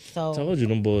 So told you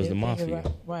them boys the mafia.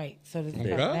 Right. So this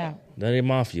That ain't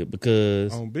mafia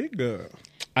because on Big Girl.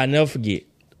 I never forget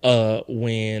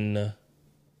when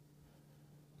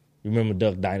you remember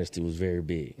Duck Dynasty was very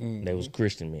big. Mm-hmm. They was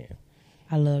Christian men.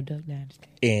 I love Duck Dynasty.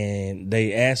 And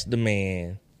they asked the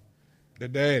man, the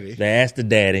daddy. They asked the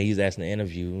daddy. He's asking the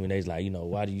interview, and they was like,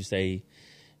 why do you say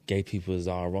gay people is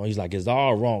all wrong? He's like, it's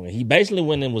all wrong. And he basically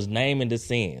went and was naming the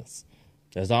sins.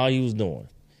 That's all he was doing.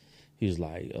 He was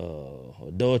like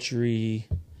adultery,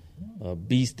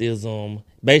 beastism,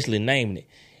 basically naming it.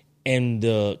 And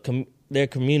their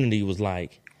community was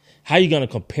like, how you going to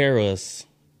compare us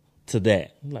to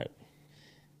that? I'm like,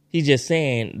 he's just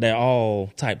saying they're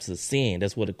all types of sin.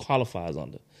 That's what it qualifies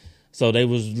under. So they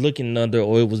was looking under,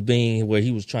 or it was being where he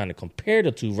was trying to compare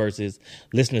the two versus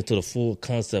listening to the full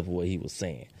concept of what he was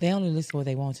saying. They only listen to what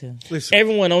they want to. Listen,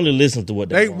 everyone only listens to what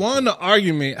they want. They won the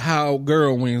argument how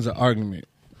girl wins an argument.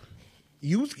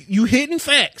 You hitting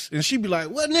facts, and she be like,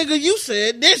 "Well, nigga, you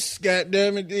said this,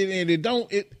 goddamn it, and it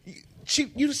don't."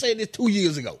 You said this 2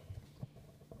 years ago.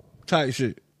 Type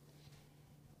shit.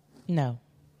 No.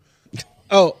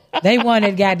 Oh, they won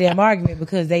that goddamn argument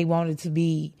because they wanted to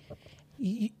be.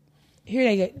 Here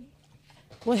they go.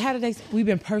 Well, how did they? We've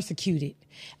been persecuted.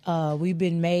 We've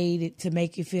been made to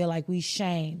make you feel like we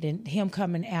shamed, and him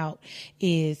coming out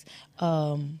is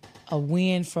a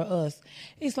win for us.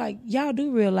 It's like y'all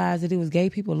do realize that it was gay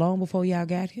people long before y'all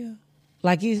got here.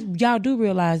 Like y'all do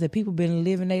realize that people been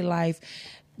living their life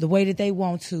the way that they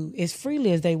want to, as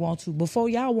freely as they want to, before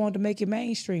y'all wanted to make it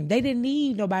mainstream. They didn't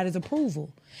need nobody's approval.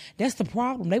 That's the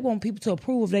problem. They want people to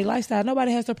approve of their lifestyle.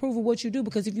 Nobody has to approve of what you do,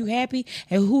 because if you're happy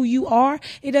and who you are,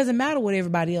 it doesn't matter what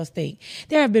everybody else think.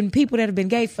 There have been people that have been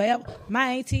gay forever.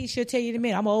 My auntie, she'll tell you in a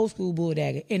minute, I'm an old school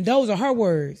bulldagger. And those are her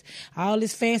words. All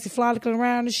this fancy frolicking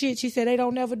around and shit, she said they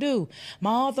don't never do.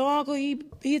 My aunt or uncle,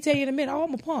 he'll tell you in a minute, oh,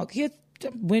 I'm a punk. He'll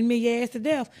windmill your ass to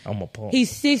death. I'm a punk. He's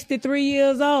 63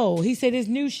 years old. He said this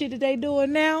new shit that they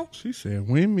doing now. She said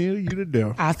windmill you to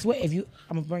death. I swear, I'm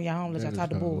gonna bring y'all home. Let y'all talk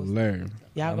to boys. Hilarious.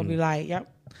 Y'all gonna be like, yep.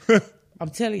 I'm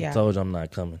telling y'all. I told you I'm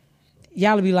not coming.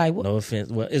 Y'all will be like, what? No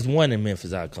offense. Well, it's one in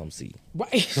Memphis I'll come see.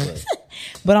 Right.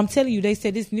 But I'm telling you, they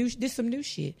said this some new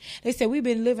shit. They said we've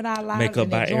been living our lives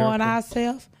and enjoying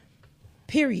ourselves.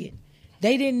 Period.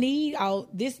 They didn't need all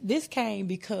this. This came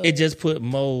because it just put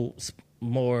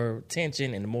more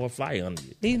tension and more fire under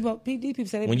it. These people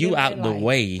say when you out the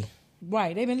way.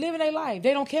 Right. They've been living their life.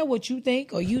 They don't care what you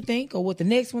think or what the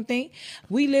next one think.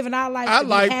 We living our life. I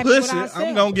like happy pussy. With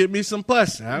I'm going to get me some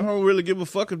pussy. I don't really give a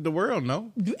fuck if the world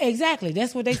know. Exactly.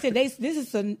 That's what they said. This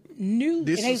is a new.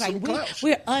 This and is like, some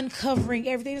we're uncovering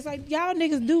everything. It's like, y'all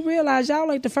niggas do realize y'all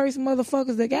like the first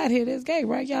motherfuckers that got here that's gay,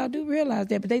 right? Y'all do realize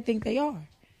that, but they think they are.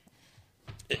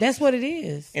 That's what it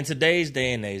is. In today's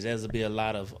day and age, there's be a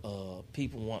lot of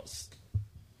people wants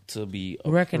to be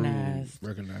recognized.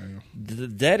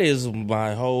 That is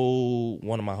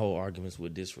one of my whole arguments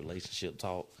with this relationship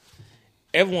talk.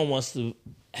 Everyone wants to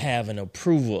have an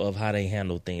approval of how they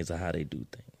handle things or how they do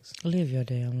things. Live your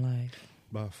damn life.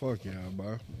 But fuck y'all,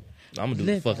 bro. I'm gonna do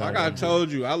the fuck. Like I told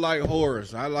you, I like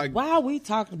horrors. I like. Why are we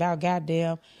talking about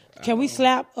goddamn? Can we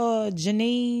slap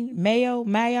Janine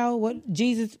Mayo? What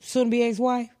Jesus soon to be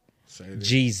ex-wife?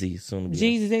 Jeezy. Soon to be.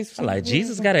 Jeezy's ex. I like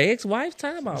Jesus got an ex-wife.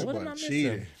 Time out. What am I missing?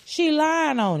 Cheating. She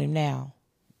lying on him now.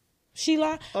 She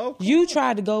lied. Oh, cool. You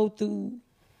tried to go through.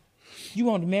 You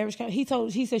on the marriage? He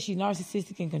said she's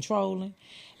narcissistic and controlling,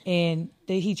 and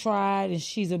that he tried, and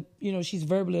she's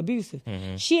verbally abusive.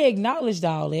 Mm-hmm. She acknowledged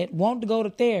all that. Wanted to go to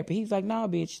therapy. He's like, "Nah,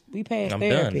 bitch, we passed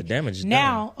therapy. Done. The damage is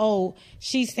now." done.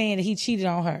 She's saying that he cheated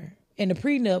on her in the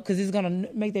prenup because it's gonna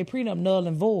make their prenup null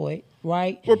and void,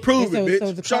 right? Well, prove it,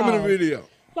 bitch. Show me the video.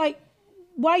 Like,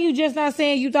 why you just not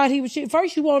saying you thought he was shit?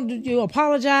 First, you wanted to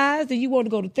apologize, then you wanted to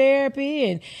go to therapy,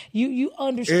 and you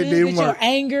understood that your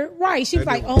anger. Right. She was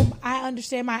like, I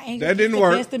understand my anger. That didn't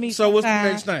work. So what's the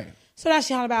next thing? So now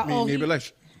she hollering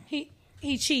about,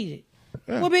 he cheated.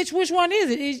 Yeah. Well, bitch, which one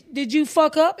is it? Did you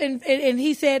fuck up and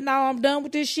he said, no, I'm done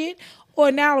with this shit?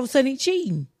 Or now all of a sudden he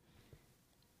cheating?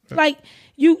 Like,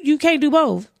 you can't do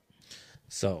both.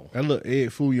 So. That little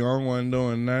Ed Fu Young wasn't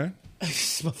doing that.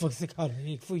 Motherfuckers call him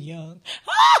Ed Fu Young.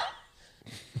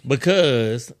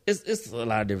 Because it's a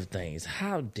lot of different things.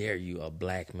 How dare you, a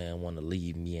black man, want to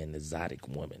leave me an exotic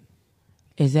woman?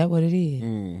 Is that what it is?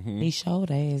 Mm-hmm. He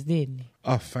showed ass, didn't he?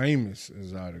 A famous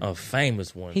exotic. A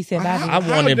famous one. He said, I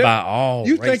want it by all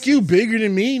You races. think you bigger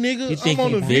than me, nigga? You think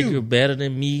you bigger, better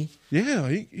than me?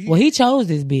 Yeah. Well, he chose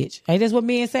this bitch. Ain't that's what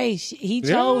men say? He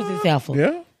chose his alpha.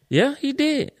 Yeah. Yeah, he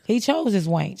did. He chose his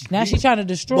wench. Now she's trying to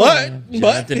destroy him.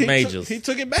 But he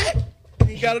took it back.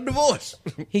 He got a divorce.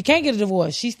 He can't get a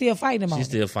divorce. She's still fighting him on it. She's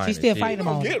still fighting him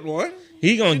on it. Get one.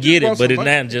 He gonna get it, but it's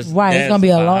not just right. It's gonna be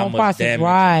a long process.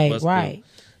 Right.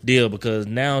 Deal because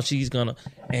now she's gonna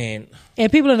and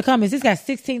people in the comments. It's got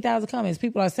 16,000 comments.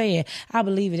 People are saying, "I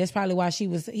believe it." That's probably why he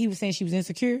was saying she was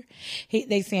insecure.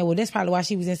 They saying, "Well, that's probably why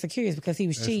she was insecure is because he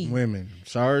was cheating." Women,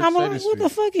 sorry. I'm like, what the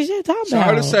fuck is you talking about?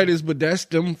 Sorry to say this, but that's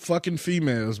them fucking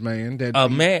females, man. A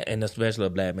man, and especially a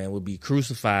black man, would be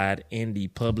crucified in the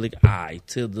public eye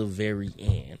to the very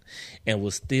end, and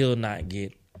will still not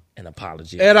get an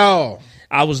apology at all.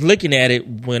 I was looking at it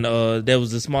when there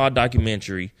was a small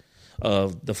documentary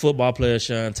of the football player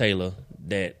Sean Taylor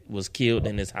that was killed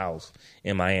in his house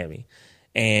in Miami.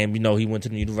 And, he went to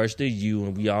the University of U,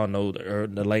 and we all know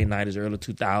the late 90s, early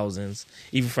 2000s,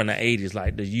 even from the 80s,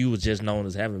 like the U was just known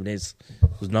as having this,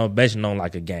 was basically known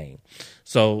like a game.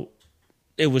 So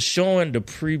it was showing the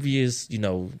previous,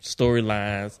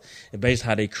 storylines and basically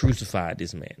how they crucified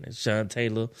this man. And Sean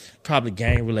Taylor, probably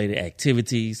gang-related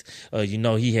activities.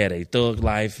 He had a thug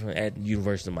life at the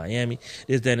University of Miami.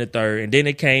 This, then the third. And then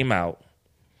it came out.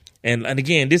 And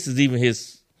again, this is even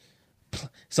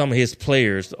some of his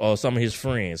players or some of his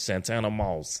friends, Santana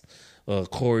Moss,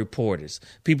 Corey Portis,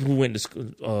 people who went to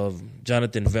school,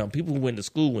 Jonathan Veldt, people who went to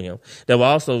school with him that were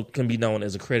also can be known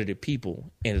as accredited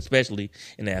people, and especially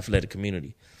in the athletic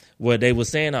community, where they were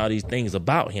saying all these things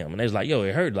about him, and they was like, "Yo,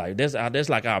 it hurt. Like that's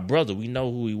like our brother. We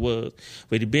know who he was,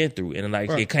 what he been through." And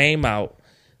It came out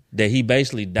that he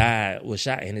basically was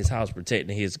shot in his house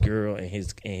protecting his girl and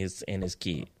his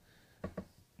kid.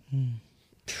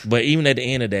 But even at the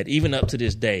end of that, even up to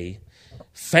this day,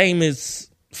 famous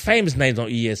names on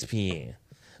ESPN,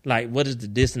 like what is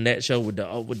this and that show with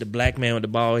the black man with the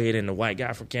bald head and the white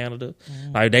guy from Canada,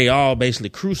 like they all basically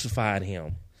crucified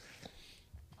him.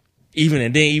 Even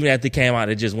after it came out,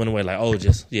 it just went away like,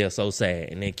 so sad,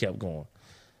 and then kept going.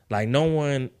 Like no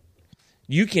one,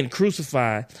 you can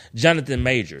crucify Jonathan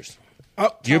Majors.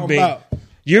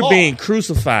 You're being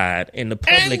crucified in the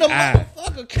public eye. And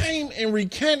the motherfucker came and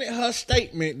recanted her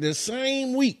statement the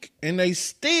same week, and they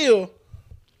still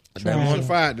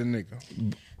crucified the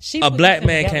nigga. A black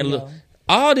man can't look.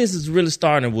 All this is really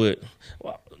starting with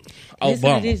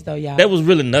Obama. This, though, y'all. There was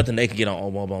really nothing they could get on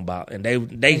Obama about, and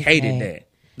they hated that.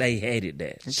 They hated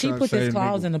that. She put this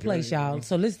clause in the place, y'all.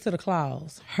 So listen to the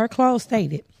clause. Her clause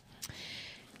stated.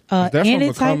 Is that from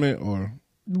a comment or?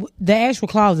 The actual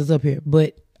clause is up here,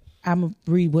 but I'm gonna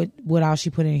read what all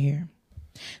she put in here.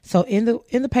 So in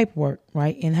the paperwork,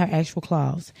 right, in her actual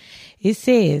clause, it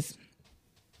says,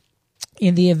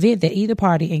 in the event that either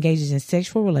party engages in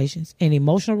sexual relations, an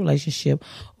emotional relationship,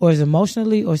 or is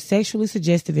emotionally or sexually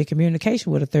suggestive in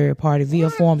communication with a third party via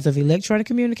forms of electronic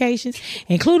communications,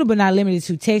 including but not limited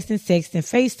to texting, sexting,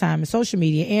 FaceTime, and social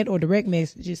media, and or direct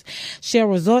messages, shall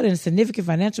result in a significant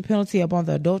financial penalty upon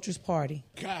the adulterous party.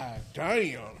 God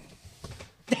damn.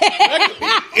 That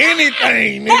could be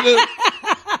anything,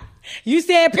 nigga. You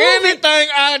said prove anything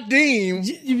I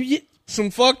deem some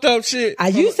fucked up shit.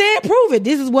 You said prove it.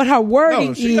 This is what her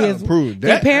wording she is. Prove it.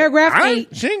 That, in paragraph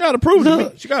 8. She ain't got to prove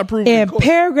it. She got to prove it. In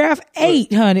paragraph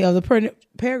 8, honey, of the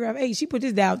paragraph 8, she put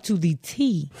this down to the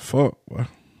T. Fuck. What?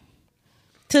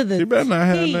 To the She better not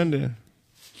have T. nothing there.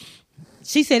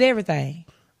 She said everything.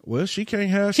 Well, she can't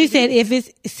have. She said if it's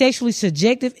sexually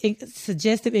suggestive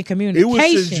in communication. It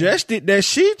was suggested that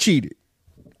she cheated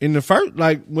in the first,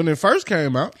 like when it first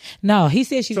came out. No, he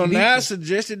said she was abusive. Now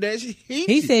suggested that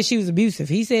he said she was abusive.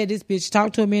 He said this bitch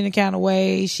talked to him in a kind of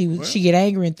way. She get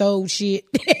angry and throw shit.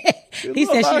 He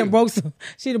said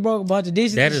she done broke a bunch of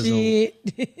dishes and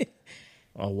shit.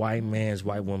 A white man's,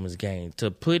 white woman's game.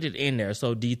 To put it in there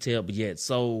so detailed, but yet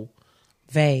so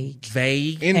vague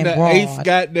in and the broad. 8th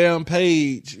goddamn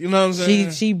page. You know what I'm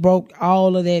saying? She broke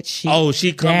all of that shit. Oh,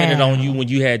 she commented down. on you when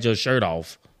you had your shirt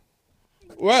off.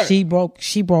 Right. She broke.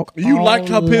 You all liked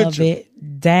her picture. Of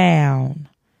it down.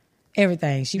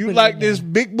 Everything. You like this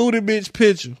big booty bitch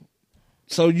picture.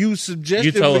 So you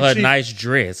suggestively you told her nice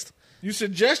dress. You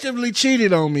suggestively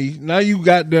cheated on me. Now you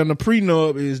got down the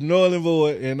prenup is null and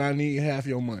void, and I need half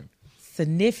your money.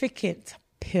 Significant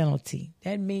penalty.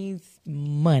 That means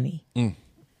money.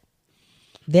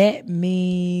 That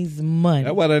means money.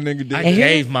 That's why that nigga did. I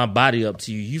gave my body up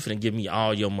to you. You finna give me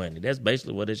all your money. That's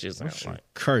basically what this shit sounds like.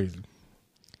 Crazy.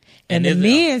 And the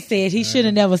men said he should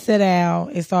have never sat down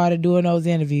and started doing those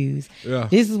interviews. Yeah.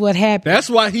 This is what happened. That's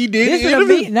why he did the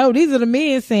interview. These are the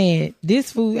men saying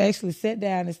this fool actually sat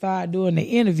down and started doing the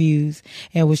interviews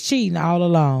and was cheating all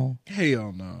along.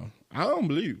 Hell no. I don't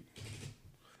believe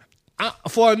it.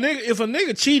 For a nigga, if a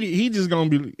nigga cheated, he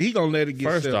gonna let it get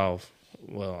First settled. off,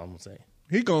 well, I'm gonna say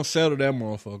he gonna settle that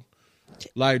motherfucker.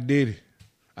 Like Diddy.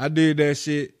 I did that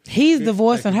shit. He's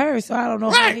divorcing her, so I don't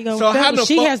know how he gonna settle.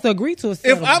 She has to agree to a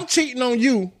settlement. If I'm cheating on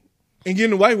you and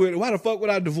getting away with it, why the fuck would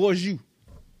I divorce you?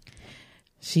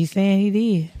 She's saying he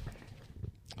did.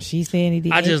 She's saying he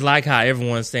did. I just like how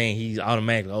everyone's saying he's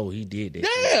automatically, he did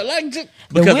that. Yeah, like just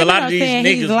because a lot of these niggas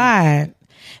he's lying.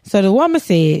 So the woman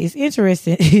said, it's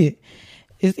interesting.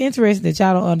 It's interesting that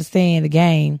y'all don't understand the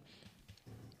game.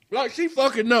 Like she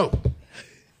fucking know.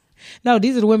 No,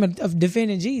 these are the women of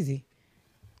defending Jeezy.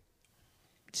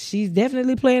 She's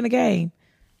definitely playing the game.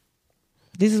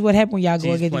 This is what happened when y'all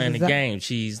go against playing the game.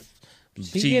 She's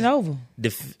getting over.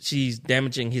 She's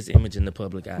damaging his image in the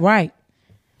public eye. Right.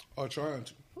 Or trying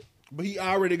to. But he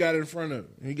already got in front of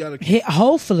it. He got to.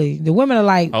 Hopefully, the women are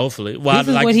like. Hopefully, this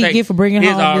is what he get for bringing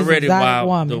home this exotic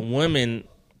woman. The women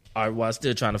are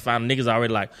still trying to find him. Niggas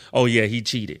already like, oh yeah, he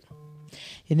cheated.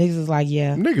 And niggas is like,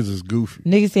 yeah. Niggas is goofy.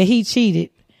 Niggas said he cheated,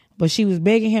 but she was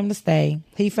begging him to stay.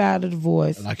 He filed a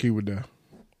divorce. Like he was there.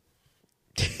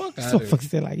 Fuck out so fuck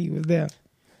said like he was there.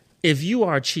 If you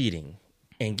are cheating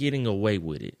and getting away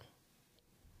with it,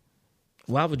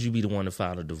 why would you be the one to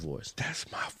file a divorce? That's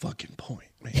my fucking point,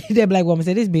 man. That black woman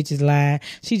said, this bitch is lying.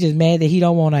 She just mad that he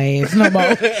don't want her ass no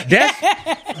more.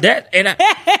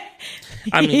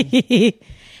 I mean,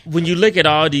 when you look at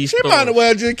all these she stories, might as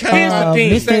well just count.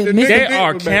 There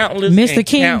are countless. Mr.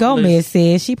 King Gomez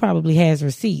says she probably has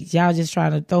receipts. Y'all just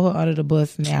trying to throw her under the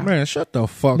bus now. Man, shut the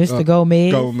fuck Mr. up.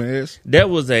 Gomez. There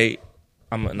was I'm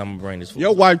gonna bring this.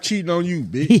 Your wife cheating on you,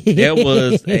 bitch. There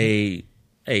was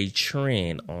a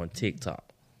trend on TikTok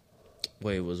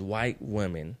where it was white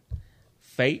women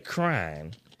fake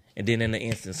crying and then in the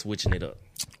instant switching it up.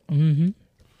 Mm-hmm.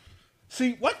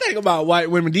 See, one thing about white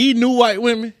women, these new white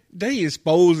women, they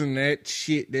exposing that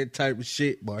shit, that type of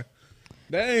shit, boy.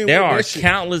 There are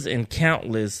countless and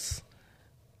countless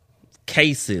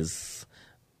cases,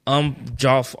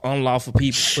 unlawful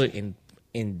people put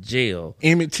in jail.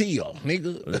 Emmett Till,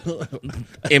 nigga.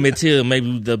 Emmett Till may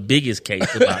be the biggest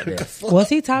case about that. Was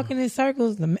he talking in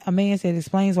circles? A man said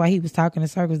explains why he was talking in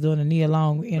circles during the Nia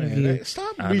Long interview. Man,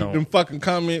 stop reading them fucking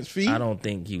comments, feed. I don't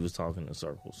think he was talking in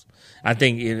circles. I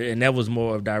think, and that was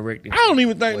more of directing. I don't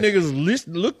even think niggas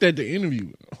looked at the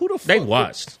interview. Who the fuck? They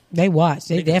watched. They watched.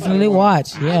 They definitely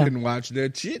watched. Yeah. I didn't watch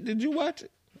that shit. Did you watch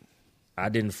it? I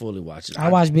didn't fully watch it. I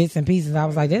watched bits and pieces. I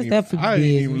was like, that's definitely I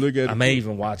didn't even look at it. I may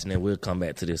even watching it. We'll come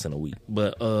back to this in a week.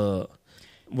 But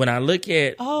when I look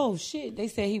at... Oh, shit. They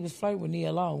said he was flirting with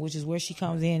Nia Long, which is where she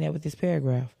comes in at with this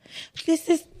paragraph.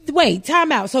 Wait,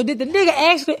 time out. So did the nigga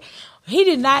actually... He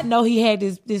did not know he had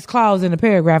this clause in the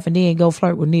paragraph and then go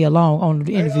flirt with Nia Long on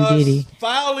the interview, did he?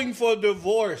 Filing for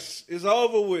divorce is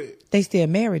over with. They still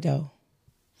married, though.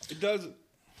 It doesn't.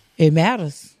 It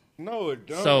matters. No, it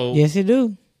don't. So yes, it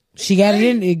do. She got it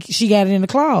in. She got it in the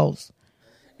clause.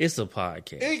 It's a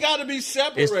podcast. It got to be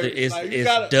separated.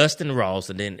 It's Dustin Ross,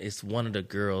 and then it's one of the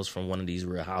girls from one of these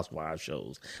Real Housewives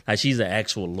shows. Like she's an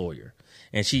actual lawyer,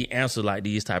 and she answered like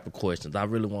these type of questions. I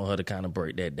really want her to kind of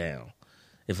break that down.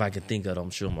 If I can think of it,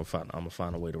 I'm sure I'm gonna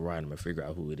find a way to write them and figure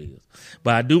out who it is.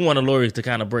 But I do want a lawyer to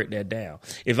kind of break that down.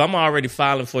 If I'm already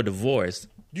filing for divorce,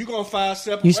 you gonna file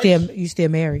separation? You still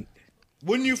married?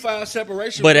 Wouldn't you file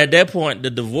separation? But at that point, the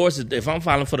divorce, if I'm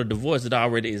filing for the divorce, it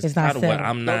already is It's not final. But settled.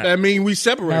 I'm not. That mean we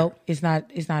separate? No, it's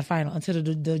not final. Until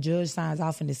the judge signs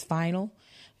off and it's final,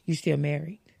 you still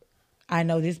married. I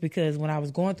know this because when I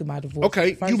was going through my divorce.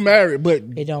 Okay, you married, but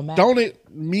it don't matter. Don't it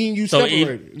mean you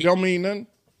separated? It don't mean nothing?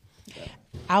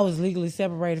 I was legally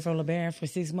separated from LeBaron for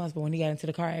 6 months, but when he got into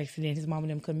the car accident, his mom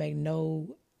and them couldn't make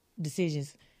no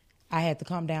decisions. I had to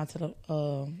come down to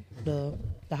the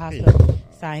hospital,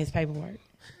 sign his paperwork.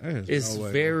 It's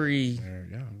very.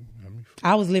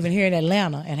 I was living here in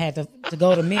Atlanta and had to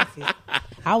go to Memphis.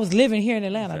 I was living here in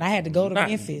Atlanta and I had to go to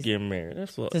Memphis Get married.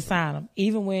 That's what. to sign them.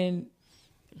 Even when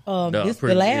the previous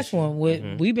last issue.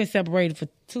 one, we've been separated for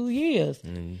 2 years.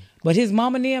 But his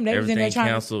mom and them, they was in there trying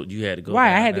canceled. You had to go.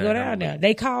 Right, I had to go down there.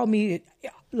 They called me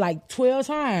like 12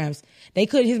 times.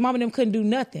 His mom and them couldn't do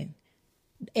nothing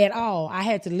at all. I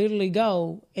had to literally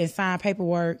go and sign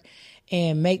paperwork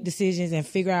and make decisions and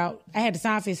figure out. I had to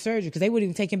sign for his surgery because they wouldn't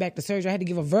even take him back to surgery. I had to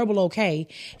give a verbal okay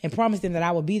and promise them that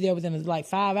I would be there within like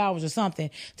 5 hours or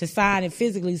something to sign it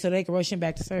physically so they could rush him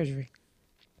back to surgery.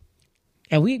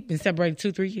 And we've been separated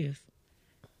 2-3 years.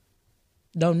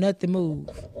 Don't nothing move.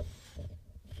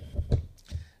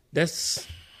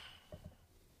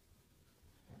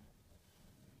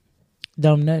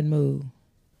 Don't nothing move.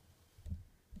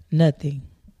 Nothing.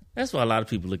 That's why a lot of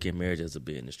people look at marriage as a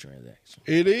business transaction.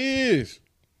 It is.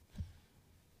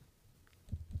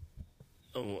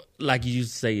 Like you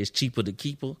used to say, it's cheaper to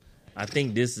keep her. I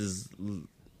think this is.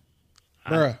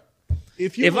 Bruh.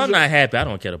 If I'm not happy, I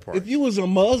don't care the price. If you was a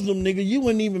Muslim nigga, you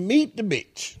wouldn't even meet the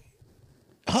bitch.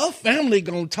 Her family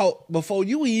gonna talk before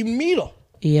you even meet her.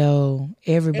 Yo,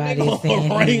 everybody is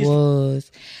saying he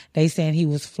was. They saying he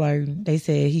was flirting. They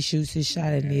said he shoots his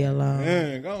shot and leave alone.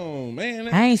 Man, go on, man.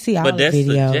 I ain't see all the video.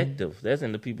 But that's subjective. That's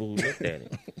in the people who looked at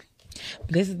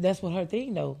it. That's what her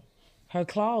thing though. Her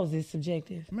clause is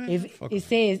subjective. Man, it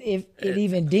says if it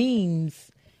even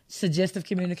deems suggestive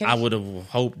communication. I would have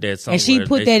hoped that somewhere. And she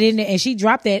put that in there, and she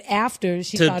dropped that after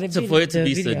she saw the video. For it to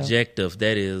be subjective,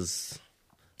 that is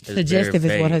suggestive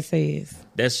is what it says.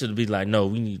 That should be like, no,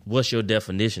 what's your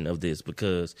definition of this?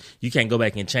 Because you can't go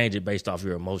back and change it based off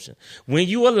your emotion. When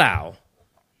you allow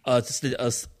a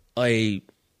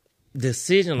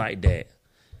decision like that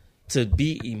to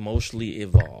be emotionally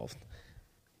involved,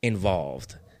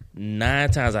 9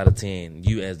 times out of 10,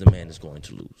 you as the man is going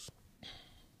to lose.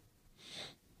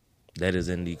 That is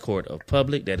in the court of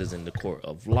public. That is in the court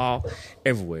of law.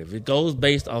 Everywhere. If it goes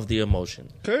based off the emotion,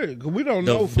 okay, we don't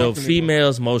know. The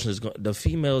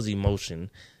female's emotion.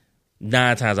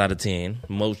 9 times out of 10,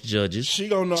 most judges, she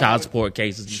don't know child support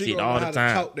cases, you see it all the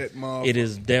time. It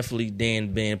is definitely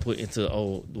then being put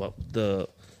into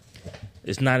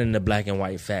it's not in the black and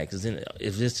white facts.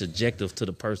 It's just subjective to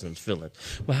the person's feelings.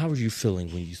 Well, how were you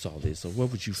feeling when you saw this, or what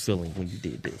were you feeling when you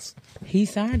did this? He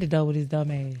signed it though with his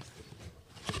dumb ass.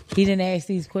 He didn't ask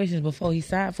these questions before he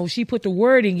signed. Before she put the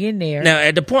wording in there. Now,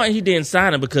 at the point he didn't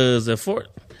sign it because I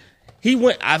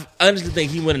honestly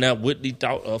think he went in there with the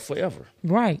thought of forever.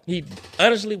 Right. He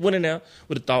honestly went in there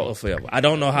with the thought of forever. I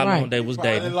don't know how long they was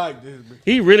dating. Like this,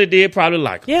 he really did probably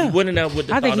like her. Yeah. He went in there with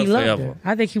the thought of forever. Her.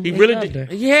 I think he really loved did.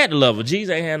 her. He had to love her.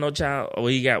 Jeezy ain't had no child, or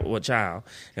he got one child,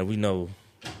 and we know.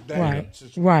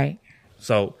 Right.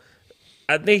 So,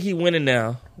 I think he went in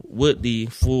there with the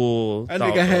full. I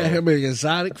think I had him an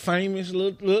exotic, famous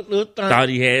little thing. Thought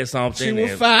he had something. She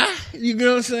was fine. You know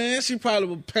what I'm saying? She probably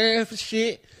was paying for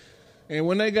shit. And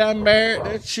when they got married,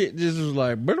 that shit just was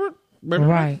like,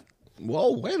 right.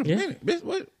 Whoa, wait a minute, bitch,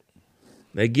 what?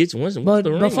 They get you once the but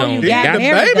ring before on. you got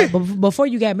married, before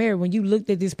you got married, when you looked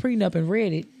at this prenup and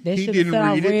read it, he didn't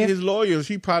read it. His lawyers,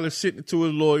 he probably sent it to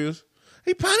his lawyers.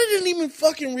 He probably didn't even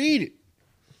fucking read it.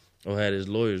 Or had his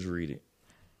lawyers read it.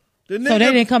 So they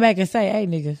didn't come back and say, "Hey,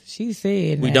 nigga, she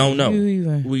said." We don't know.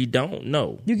 We don't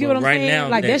know. You get what I'm saying? Now,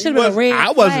 like that should have been a red flag.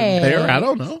 I wasn't there. I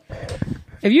don't know.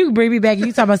 If you could bring me back and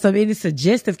you talk about any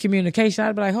suggestive communication,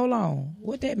 I'd be like, hold on,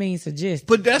 what that means suggestive?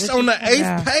 But that's on the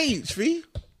 8th page, V.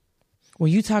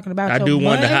 When you talking about, I do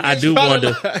wonder. It's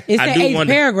the 8th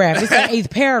paragraph. It's the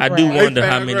 8th paragraph. I do wonder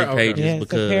how many pages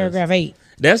because paragraph 8.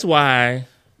 That's why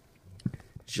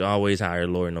you always hire a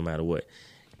lawyer no matter what.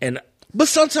 But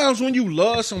sometimes when you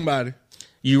love somebody,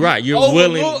 you're right. You're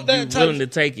willing to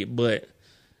take it, but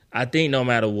I think no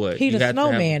matter what, he the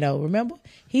snowman though. Remember,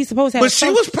 he's supposed to have. But she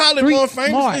was probably more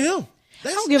famous than him.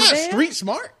 That's not street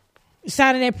smart.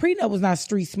 Signing that prenup was not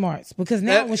street smarts because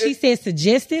now when she said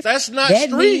suggestive, that's not that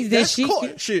street. Means that that's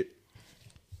court shit.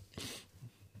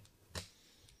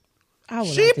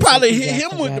 She probably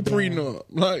hit him with the prenup.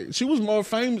 Like she was more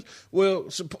famous. Well,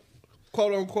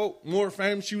 quote unquote, more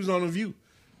famous. She was on The View.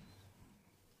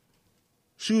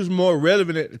 she was more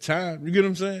relevant at the time. You get what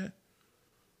I'm saying?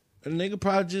 A nigga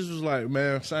probably just was like,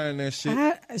 man, saying that shit.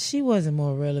 She wasn't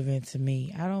more relevant to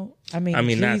me. I mean,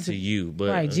 Jeezy, not to you, but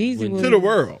right, Jeezy was, to the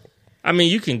world. I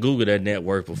mean, you can Google that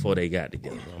network before they got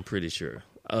together. I'm pretty sure.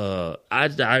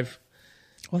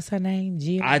 What's her name?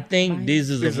 I think this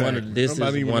is one of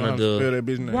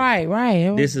the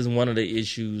right. This is one of the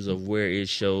issues of where it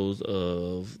shows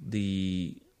of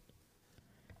the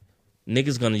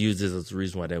niggas gonna use this as the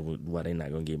reason why they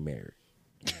not gonna get married.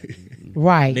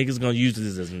 Right. Niggas gonna use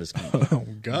this as an excuse. Oh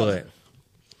God. But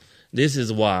this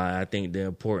is why I think the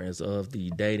importance of the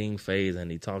dating phase and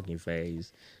the talking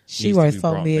phase. She worth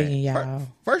 $4 million, y'all.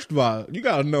 First of all, you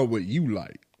gotta know what you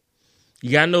like.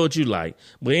 You gotta know what you like.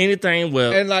 But anything,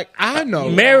 and like I know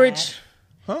marriage.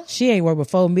 Huh? She ain't worth but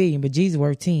 $4 million, but Jeezy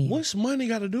worth 10. What's money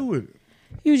got to do with it?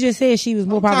 You just said she was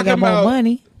probably got more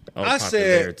money. I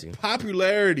said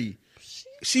popularity.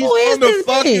 She's on the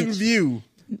fucking bitch? View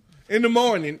in the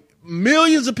morning.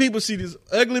 Millions of people see this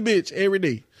ugly bitch every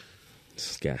day.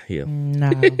 This guy here.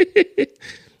 No.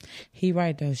 He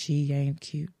right though. She ain't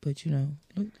cute, but you know,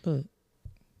 look.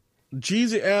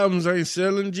 Jeezy albums ain't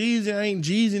selling. Jeezy ain't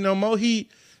Jeezy no more.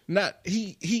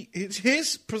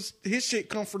 His shit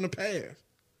come from the past.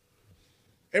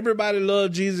 Everybody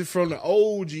loved Jeezy from the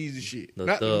old Jeezy shit. The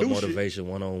not Thug the new Motivation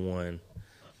shit. 101.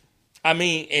 I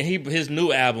mean, and his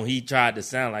new album, he tried to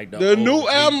sound like the new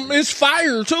album is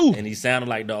fire too, and he sounded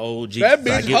like the old Jeezy. That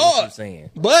bitch I get hard. What you're saying,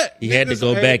 but he had to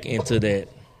go back into that.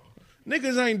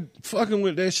 Niggas ain't fucking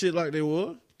with that shit like they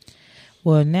was.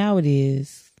 Well, now it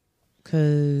is.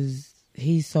 Because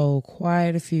he sold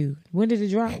quite a few. When did it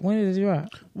drop? What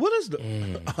is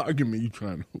the argument you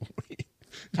trying to win?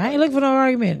 I ain't looking for no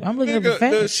argument. I'm looking for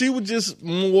facts. She was just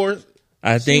more.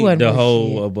 I think the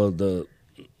whole about the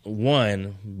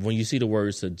one, when you see the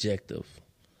word subjective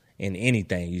in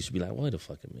anything, you should be like, wait a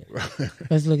fucking minute.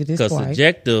 Let's look at this. Because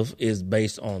subjective is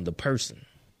based on the person.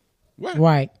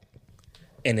 Right.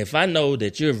 And if I know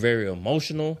that you're very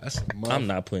emotional, I'm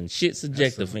not putting shit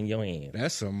subjective in your hand.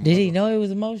 Did he know it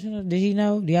was emotional? Did he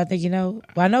know? Do y'all think he know?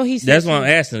 Well, I know he said. That's why I'm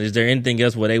asking. Is there anything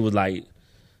else where they was like,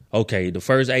 okay, the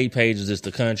first 8 pages is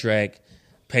the contract,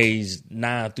 page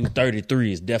 9 through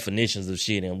 33 is definitions of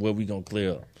shit and what we gonna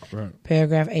clear up. Right.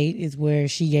 Paragraph 8 is where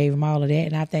she gave him all of that,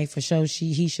 and I think for sure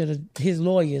he should have, his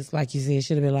lawyers, like you said,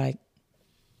 should have been like,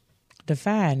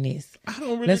 define this.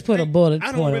 Let's put a bullet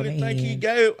point on the end. He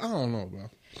gave. I don't know, bro.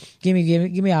 Give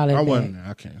me all that. I wasn't there.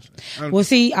 I can't say. Well,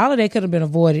 see, all of that could have been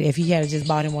avoided if he had just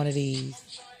bought him one of these.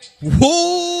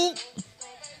 Whoa!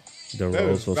 The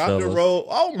Rose for Fellas.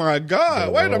 Oh my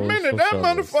God! Wait a minute, that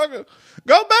motherfucker.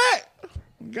 Go back!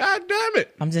 God damn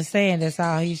it! I'm just saying that's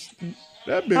all he.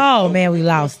 Oh man, we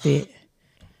lost it.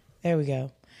 There we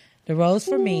go. The Rose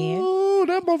for Men. Oh,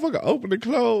 that motherfucker opened and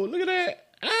closed. Look at that.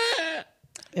 Ah.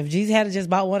 If Jeezy had just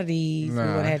bought one of these, we would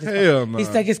have had this. Hell no. He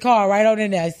stuck his car right on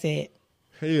in there. I said.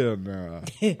 Hell nah.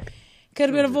 Could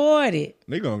have been avoided.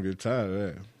 They gonna get tired of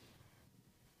that.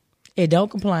 It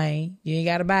don't complain. You ain't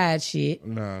gotta buy it shit.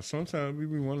 Nah, sometimes we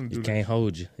be wanting to do that. It can't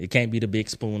hold you. It can't be the big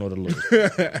spoon or the little.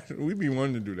 We be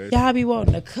wanting to do that. Y'all be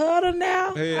wanting to cuddle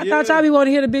now? I thought y'all be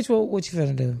wanting to hear the bitch. What you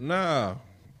finna do? Nah.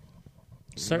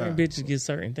 Certain bitches get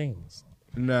certain things.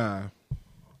 Nah.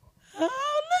 Oh,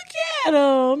 look at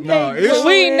them. No,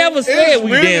 we never said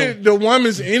we really didn't. The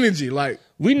woman's energy, like.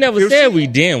 We never said we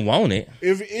didn't want it.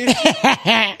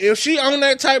 If she on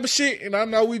that type of shit, and I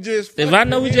know we just fucking, if I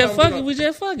know we just fucking, we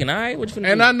just fucking. All right, what you finna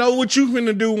do? And I know what you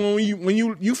finna do when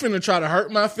you finna try to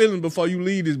hurt my feelings before you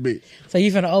leave this bitch. So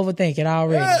you finna overthink it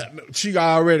already. Yeah, she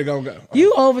already gonna go.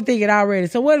 You overthink it already.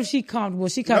 So what if she comfortable?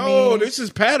 She come in. No, this is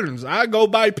patterns. I go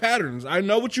by patterns. I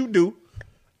know what you do.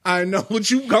 I know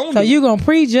what you gonna do. So you gonna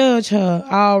prejudge her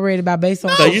already based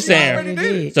on. So you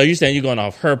saying? So you saying you going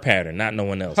off her pattern, not no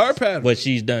one else. Her pattern. What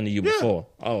she's done to you before.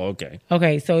 Oh, okay.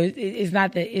 Okay, so it's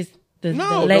not the it's the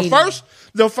no the lady.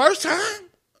 the first time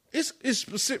it's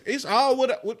specific. It's all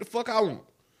what the fuck I want.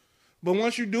 But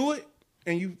once you do it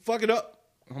and you fuck it up,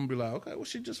 I'm gonna be like, okay, well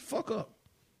she just fuck up.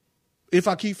 If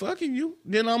I keep fucking you,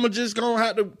 then I'm just gonna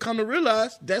have to come to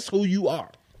realize that's who you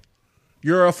are.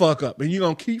 You're a fuck up, and you're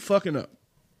gonna keep fucking up.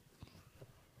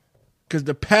 Because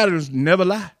the patterns never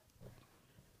lie.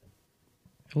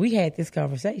 We had this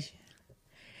conversation.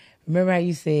 Remember how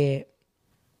you said,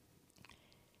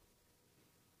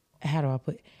 how do I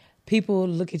put it? People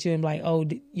look at you and be like, oh,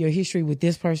 your history with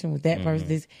this person, with that person,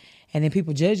 this, and then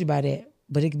people judge you by that.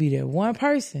 But it could be that one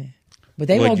person. But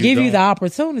they won't give you the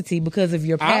opportunity because of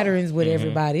your patterns with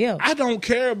everybody else. I don't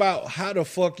care about how the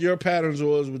fuck your patterns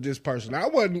was with this person. I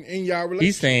wasn't in y'all relationship.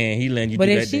 He's saying he letting you but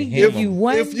do if that she to give him. you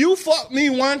one, if you fuck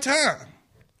me one time,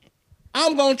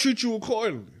 I'm gonna treat you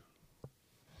accordingly.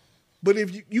 But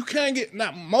if you can't get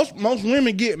now, most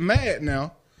women get mad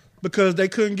now because they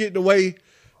couldn't get away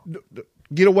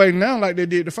now like they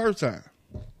did the first time.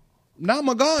 Now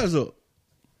my guard's up.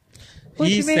 What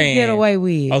you mean get away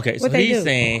with? Okay, so he's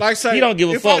saying like he don't give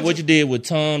a fuck what you did with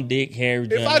Tom, Dick, Harry.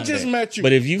 If I just met you,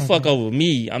 but if you fuck over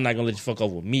me, I'm not gonna let you fuck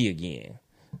over me again.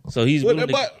 So he's what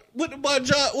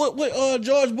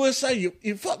George Bush say?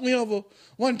 You fucked me over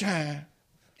one time.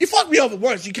 You fucked me over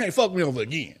once. You can't fuck me over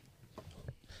again.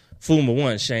 Fool me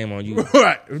once, shame on you.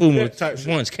 Right. Fool me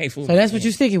once, can't fool me. So that's what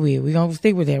you sticking with. We gonna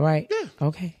stick with that, right? Yeah.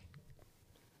 Okay.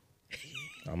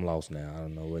 I'm lost now. I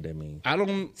don't know what that means. I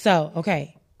don't. So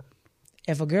okay,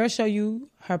 if a girl show you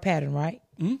her pattern, right?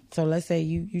 Mm-hmm. So let's say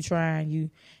you trying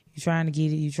to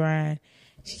get it. You trying.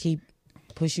 She keep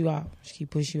push you out. She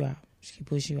keep push you out. She keep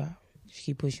push you out. She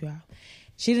keep push you out.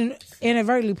 She didn't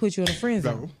inadvertently put you in a friend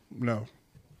zone. No.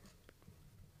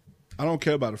 I don't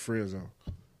care about a friend zone.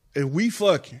 If we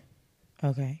fucking,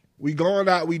 okay, we going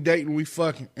out, we dating, we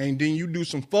fucking, and then you do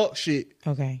some fuck shit,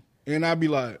 okay, and I be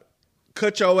like,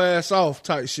 cut your ass off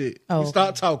type shit. Oh, you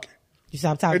stop talking. You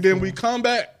stop talking. And then we come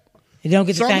back. You don't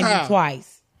get the somehow. same thing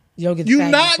twice. You don't get the You're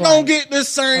same not thing going to twice. get the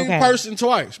same person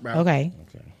twice, bro. Okay.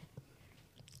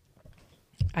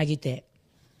 I get that.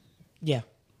 Yeah.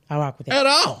 I rock with that. At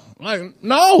all. Like,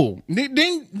 no.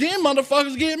 Then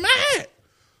motherfuckers get mad.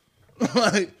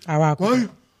 Like, I rock with that.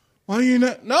 Why you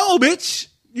not? No, bitch.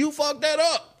 You fucked that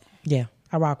up. Yeah.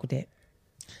 I rock with that.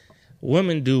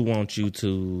 Women do want you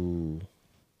to.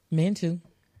 Men too.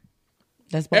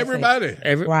 That's both everybody.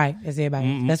 Right. That's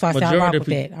everybody. That's why I say I rock with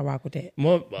that. I rock with that.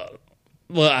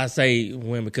 Well, I say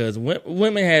women because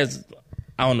women has,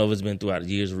 I don't know if it's been throughout the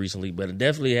years recently, but it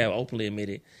definitely have openly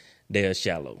admitted they're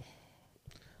shallow.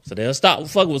 So they'll stop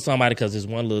fucking with somebody because it's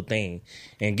one little thing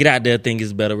and get out there, think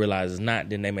it's better, realize it's not,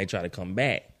 then they may try to come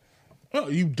back. Oh,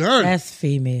 you done. That's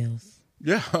females.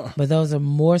 Yeah. But those are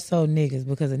more so niggas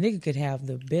because a nigga could have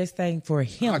the best thing for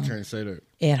him. I can't say that.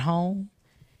 At home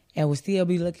and would still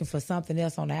be looking for something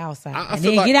else on the outside. And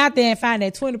then get out there and find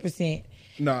that 20%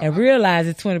 and realize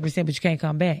it's 20%, but you can't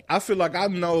come back. I feel like I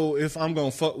know if I'm going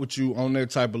to fuck with you on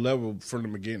that type of level from the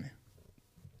beginning.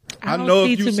 I don't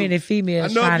see too many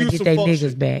females trying to get their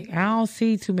niggas back. I don't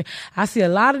see too many. I see a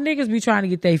lot of niggas be trying to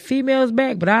get their females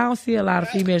back, but I don't see a lot of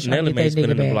females trying to get their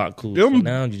niggas back. The block cool. Them,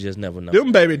 now you just never know.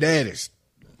 Them baby daddies.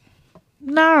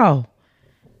 No.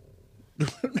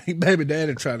 Baby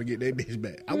daddy trying to get their bitch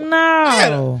back.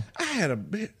 No. I had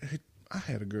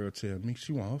a girl tell me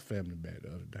she want her family back the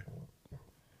other day.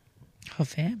 Her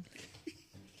family?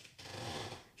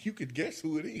 You could guess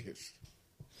who it is.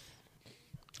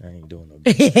 I ain't doing no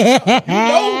good. You know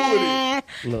who it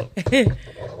is. Look.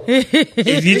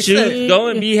 If you choose, go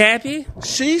and be happy.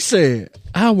 She said,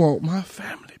 I want my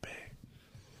family back.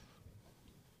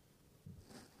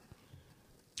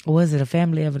 Was it a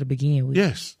family ever to begin with?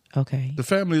 Yes. Okay. The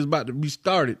family is about to be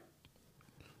started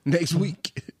next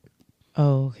week.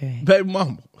 Oh, okay. Baby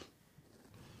mama.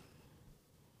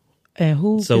 And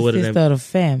who consists of the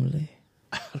family?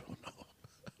 I don't know.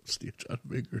 I'm still trying to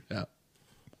figure it out.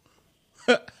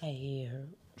 Hey,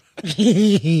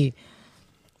 it hurt.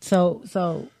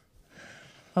 So,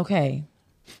 okay.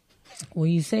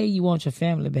 When you say you want your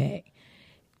family back,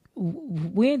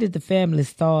 when did the family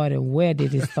start and where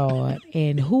did it start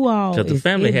and who all? Because the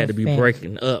family had to be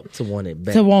breaking up to want it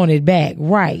back. To want it back,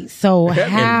 right? So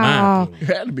how? It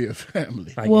had to be a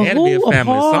family. Like, well, who a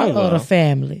part of the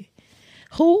family?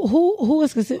 Who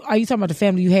is considered? Are you talking about the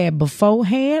family you had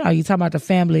beforehand? Are you talking about the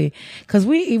family? Because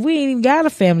we ain't even got a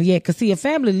family yet. Because see, a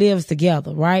family lives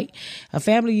together, right? A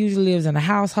family usually lives in a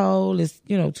household. It's,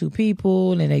 two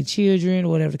people and their children,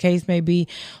 whatever the case may be.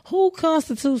 Who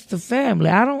constitutes the family?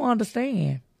 I don't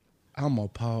understand. I'm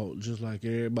appalled, just like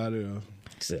everybody else.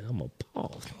 He said, "I'm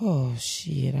appalled." Oh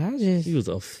shit! He was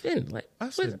offended. Like I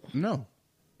said, no,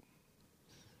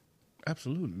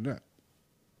 absolutely not.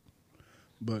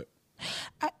 But.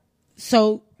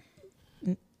 I'll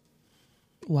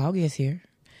guess here.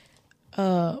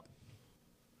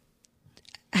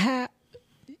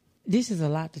 This is a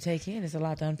lot to take in. It's a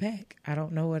lot to unpack. I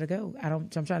don't know where to go. I'm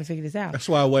trying to figure this out. That's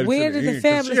why I waited. Where did the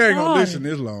family She ain't gonna start? listen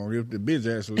this long if the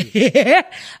bitch actually. Yeah,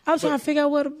 I'm trying to figure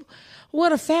out where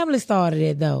the family started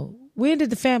at though. When did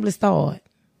the family start?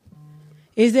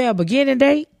 Is there a beginning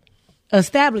date?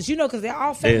 Established, because they're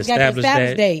all families got the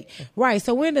established date. Right,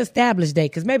 so when the established date?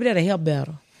 Because maybe that'll help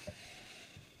better.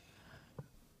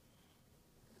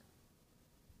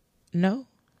 No?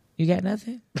 You got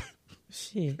nothing?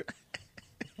 Shit.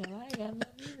 Well, I ain't got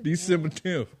nothing. December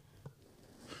 10th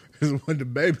is when the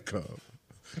baby comes.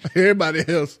 Everybody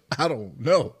else, I don't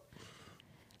know.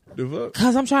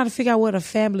 Because I'm trying to figure out where the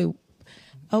family...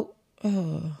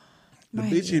 The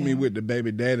bitch hit me with the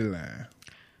baby daddy line.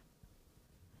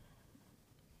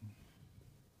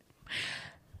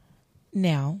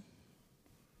 Now,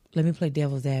 let me play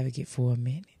devil's advocate for a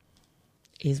minute.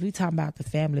 Is we talking about the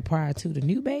family prior to the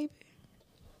new baby?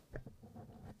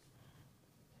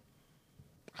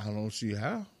 I don't see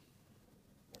how.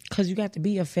 Because you got to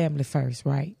be a family first,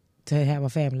 right? To have a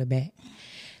family back.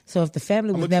 So if the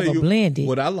family was never blended.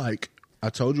 What I like, I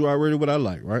told you already what I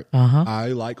like, right? Uh-huh. I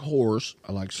like whores.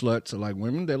 I like sluts. I like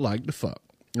women that like to fuck,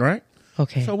 right?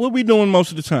 Okay. So what we doing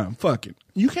most of the time? Fucking.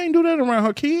 You can't do that around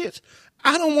her kids.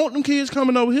 I don't want them kids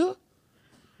coming over here.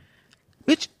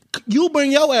 Bitch, you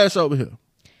bring your ass over here.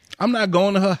 I'm not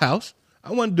going to her house.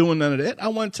 I wasn't doing none of that. I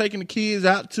wasn't taking the kids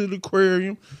out to the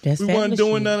aquarium. We wasn't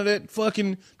doing none of that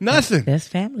fucking nothing. That's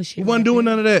family shit. We wasn't doing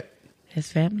none of that.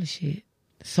 That's family shit.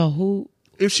 So who?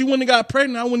 If she wouldn't have got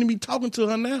pregnant, I wouldn't be talking to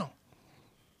her now.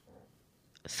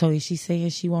 So is she saying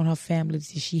she want her family that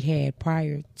she had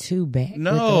prior to back?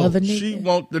 No, with the other nigga? She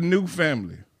want the new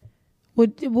family.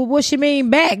 What she mean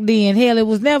back then? Hell, it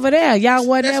was never there. Y'all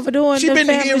wasn't ever doing She the been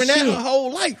family hearing that shit. her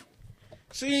whole life.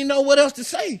 She ain't know what else to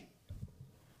say.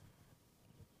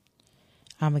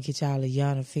 I'm gonna get y'all a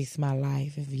yarn to fix my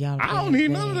life. If y'all, I don't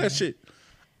need none of that shit.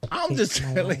 I'm just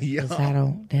telling y'all.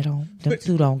 Them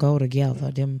two don't go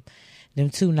together. Them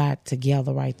two not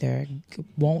together right there.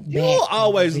 You're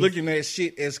always looking at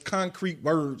shit as concrete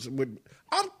words.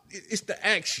 It's the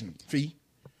action, Fee.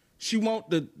 She want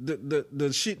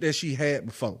the shit that she had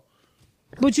before.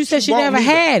 But you said she never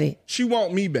had it. She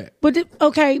want me back. But she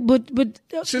want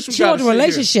the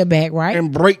relationship back, right?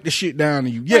 And break the shit down to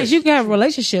you. Yes, you can have a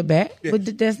relationship back,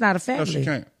 but that's not a family. No, she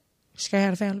can't. She can't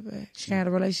have a family back. She can't have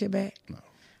a relationship back. No.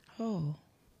 Oh.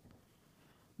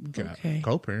 Okay.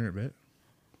 Co-parent back.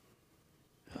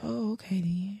 Oh, okay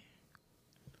then.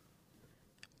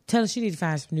 Tell her she need to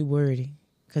find some new wording.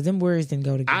 Because them words didn't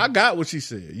go together. I got what she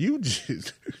said. You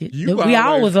just... we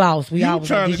always lost. Did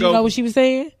you know what she was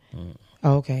saying?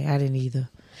 Oh, okay, I didn't either.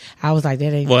 I was like,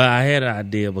 that ain't... Well, I had an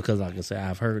idea because, like I said,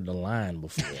 I've heard the line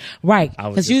before. Right.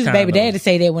 Because you was baby daddy to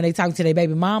say that when they talking to their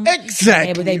baby mama.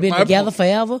 Exactly. But they've been together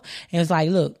forever. And it's like,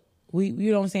 look,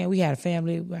 you know what I'm saying? We had a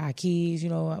family, our kids, you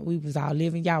know, we was all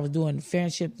living. Y'all was doing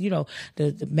friendship, you know,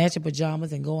 the matching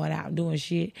pajamas and going out and doing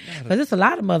shit. Because there's a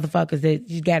lot of motherfuckers that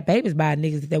you got babies by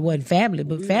niggas that wasn't family,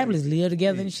 but families live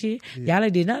together and shit. Yeah. Y'all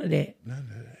ain't did none of that. None of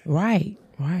that. Right.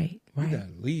 You gotta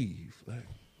leave. Like,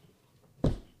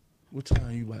 what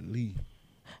time you about to leave?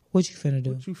 What you finna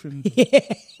do?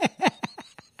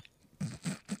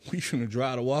 We finna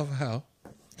drive to Waffle House.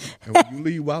 And when you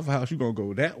leave Waffle House, you gonna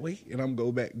go that way, and I'm gonna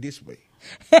go back this way.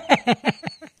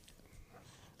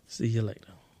 See you later.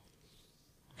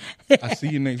 I see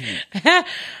you next week.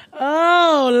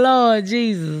 Oh, Lord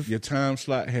Jesus. Your time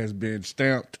slot has been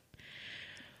stamped.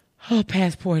 Oh,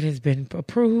 passport has been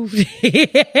approved.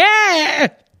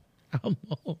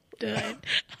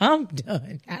 I'm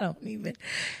done. I don't even.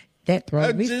 That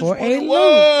throws me for a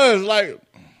loop. Like,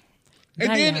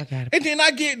 and then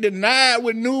I get denied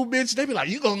with new bitches. They be like,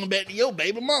 you going back to your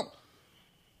baby mama.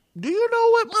 Do you know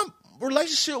what my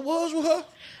relationship was with her?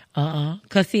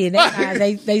 Cause see, in that time,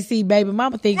 they see baby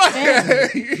mama think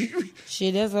family.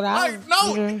 Shit, that's what I was.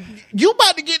 No, you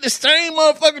about to get the same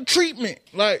motherfucking treatment.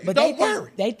 Like, but don't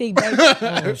worry. They think baby.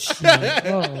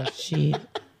 Oh shit.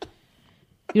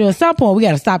 You know, at some point we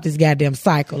got to stop this goddamn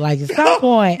cycle. Like at some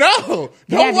point, don't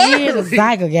you got to end the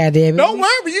cycle, goddamn it. Don't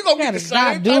worry, you gonna get the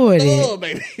same type of love,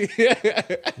 baby.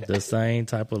 The same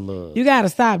type of love. You got to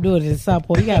stop doing it at some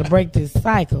point. You got to break this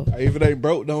cycle. If it ain't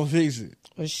broke, don't fix it.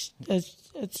 It's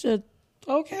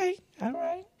okay, all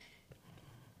right.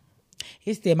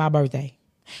 It's still my birthday,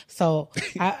 so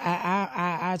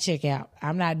I check out.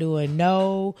 I'm not doing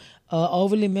no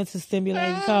overly mental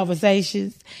stimulating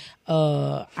conversations.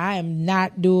 I am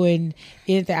not doing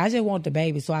anything. I just want the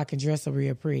baby so I can dress her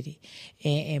real pretty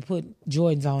and put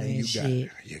Jordans on and shit.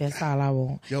 That's all I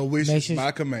want. Your wish is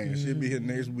my command. She'll be here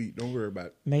next week. Don't worry about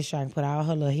it. Make sure I can put all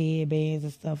her little headbands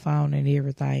and stuff on and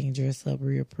everything and dress up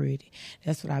real pretty.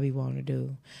 That's what I be wanting to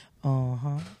do.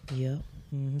 Yep.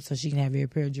 So she can have every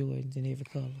pair of Jordans in every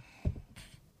color.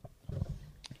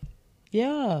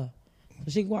 Yeah.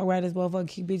 So she can walk right this motherfucker,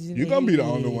 keep bitches in. You're gonna be the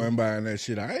only one buying that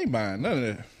shit. I ain't buying none of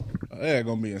that. They're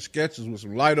gonna be in Skechers with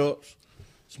some light ups,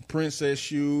 some princess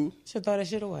shoes. She'll throw that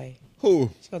shit away. Who?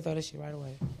 She'll throw that shit right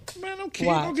away. Man, them kids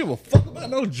don't give a fuck about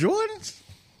no Jordans.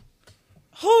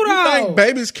 Who You though? think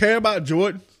babies care about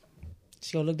Jordans?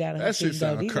 She gonna look down at her That shit feet and go,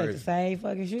 sound these crazy. are the same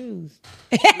fucking shoes.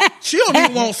 She don't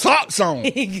even want socks on.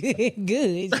 Good.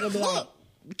 She gonna be like,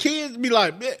 Kids be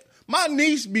like, man, my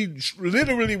niece be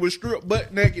literally with strip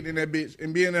butt naked in that bitch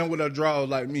and being there with her drawers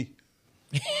like me.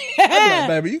 I'm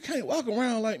like, baby, you can't walk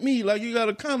around like me. Like, you got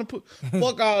to kind of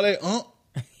fuck all that,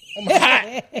 I'm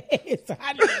hot. It's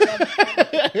hot.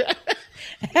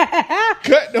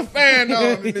 Cut the fan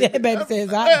on. That baby says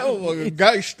that was a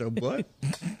gangster, boy.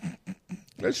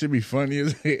 That should be funny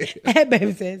as hell. That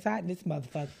baby says it's hot in this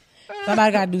motherfucker.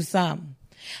 Somebody got to do something.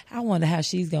 I wonder how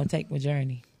she's going to take my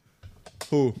journey.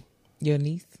 Who? Your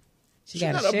niece. She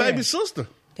got a baby sister.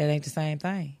 That ain't the same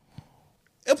thing.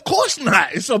 Of course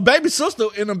not. It's a baby sister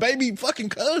and a baby fucking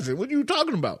cousin. What are you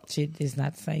talking about? Shit, it's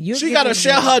not the same. She got to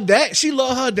share her dad. She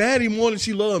love her daddy more than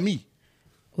she love me.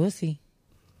 We'll see.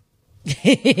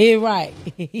 Right.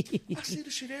 I see the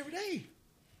shit every day.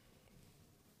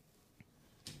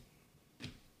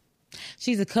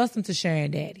 She's accustomed to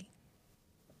sharing daddy.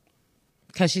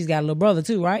 Because she's got a little brother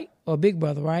too, right? Or a big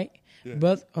brother, right? Yeah.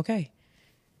 Brother, okay.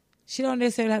 She don't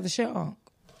necessarily have to share Unc.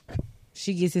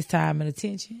 She gets his time and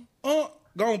attention.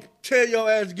 Gonna tell your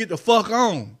ass to get the fuck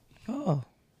on. Oh.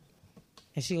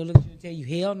 And she gonna look at you and tell you,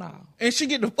 hell no. And she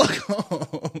get the fuck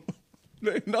on.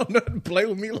 There ain't no nothing to play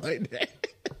with me like that.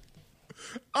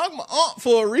 I'm my aunt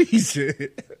for a reason.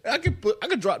 I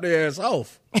can drop their ass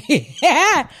off.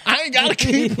 I ain't gotta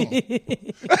keep them.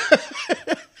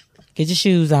 Get your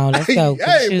shoes on. Let's go. Put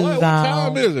Hey, your shoes boy, what on.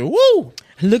 time is it? Woo!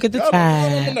 Look at the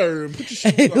time. Put your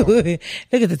shoes on.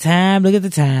 Look at the time. Look at the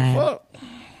time. Fuck.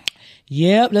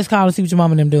 Yep. Let's call and see what your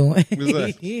mama and them doing.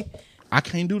 I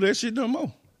can't do that shit no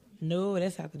more. No,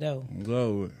 that's out the door.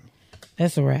 Go.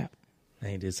 That's a wrap.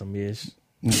 Ain't did some ish.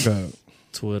 Okay.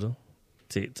 Twitter,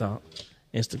 TikTok,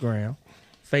 Instagram,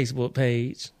 Facebook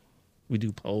page. We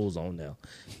do polls on there.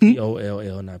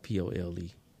 POLL, not POLE.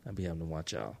 I be having to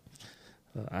watch y'all.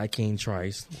 I King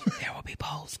Trice. There will be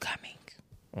polls coming.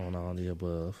 On all the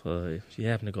above. If you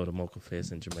happen to go to Mocha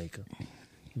Fest in Jamaica,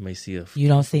 you may see You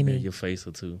don't see me. Your face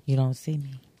or two. You don't see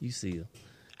me. You see her.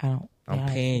 I don't. I'm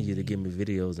paying you to give me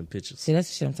videos and pictures. See, that's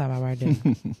the shit I'm talking about right there.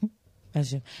 That's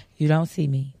shit. You don't see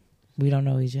me. We don't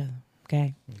know each other.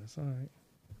 Okay? That's all right.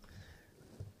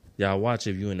 Y'all watch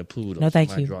if you in the pool. No,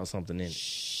 thank you. Drop something in it.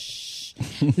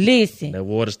 Listen. That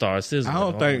water starts sizzling. I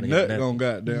don't think nothing gonna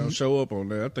goddamn show up on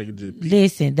there. I think it just.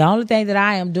 Listen, the only thing that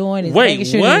I am doing is making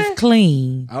sure that it's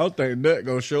clean. I don't think nothing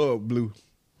gonna show up blue.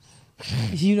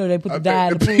 You know they put the dye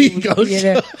in the pool.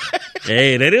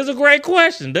 Hey, that is a great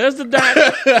question. Does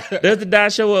the dye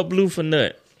show up blue for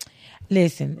nut?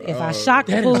 Listen, if I shock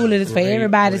the pool, it is for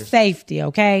everybody's safety,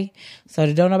 okay? So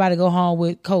that don't nobody go home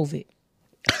with COVID.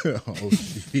 Oh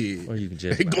shit! Or you can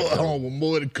just they go home with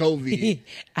more than COVID.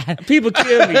 People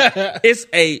kill me. It's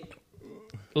a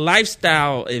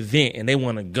lifestyle event, and they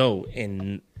want to go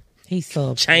and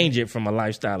change it from a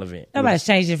lifestyle event. Nobody's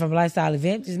changing it from a lifestyle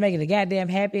event. Just making it goddamn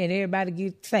happy and everybody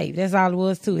get safe. That's all it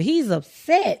was to it. He's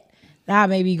upset that I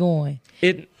may be going.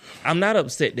 I'm not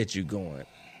upset that you're going.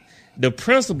 The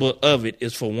principle of it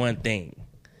is for one thing.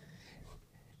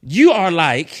 You are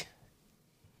like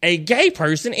a gay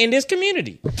person in this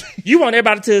community. You want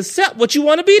everybody to accept what you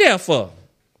want to be there for.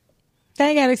 They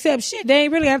ain't got to accept shit. They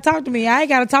ain't really got to talk to me. I ain't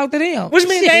got to talk to them. Which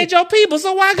means they ain't your people,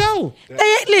 so why go?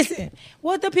 Listen,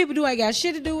 what the people do ain't got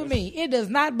shit to do with me. It does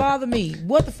not bother me.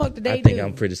 What the fuck did they do? I think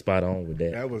I'm pretty spot on with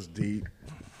that. That was deep.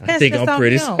 I think I'm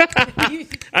pretty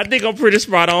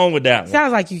spot on with that one.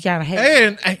 Sounds like you kind of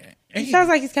hate it sounds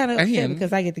like it's kind of upset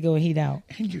because I get to go and heat out.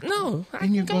 And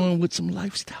you're going with some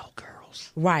lifestyle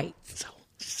girls. Right. So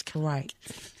just right.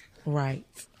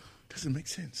 Doesn't make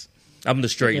sense. I'm the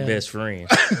straight best friend.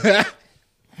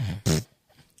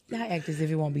 Y'all act as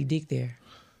if it won't be dick there.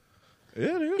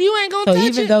 Yeah, you ain't gonna touch it. So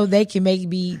even though they can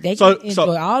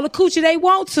enjoy all the coochie they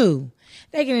want to.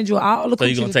 They can enjoy all the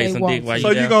coochie gonna they take some want dick while to.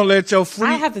 you So you gonna let your free?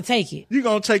 I have to take it. You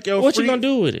gonna take your what free? You gonna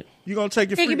do with it? You gonna take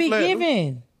your free? It can be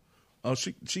given. Oh,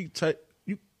 she take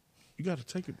you. You gotta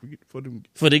take it for them.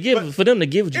 For them to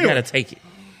give it, you gotta take it.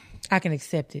 I can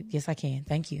accept it. Yes, I can.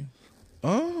 Thank you.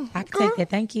 Oh, I can take that.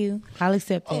 Thank you. I'll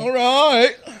accept that. All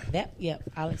right. Yep.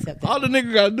 I'll accept that. All the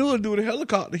nigga gotta do is do the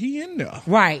helicopter. He in there.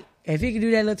 Right. If he can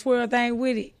do that little twirl thing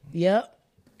with it. Yep.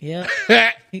 Make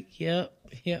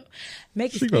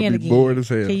it She spin gonna be again. bored as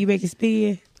hell. Can you make it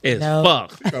spin? It's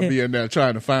fuck. She gonna be in there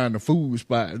trying to find the food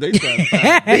spot. They trying to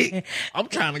find dick. I'm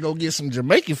trying to go get some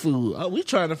Jamaican food. Oh, we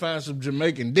trying to find some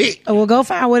Jamaican dick. Well, go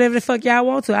find whatever the fuck y'all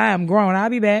want to. I am grown. I'll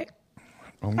be back.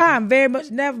 I'm very much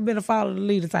never been a follow the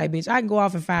leader type bitch. I can go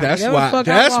off and find That's whatever the fuck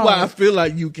That's I want. why I feel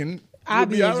like you can. I'll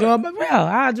be enjoying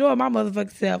I enjoy my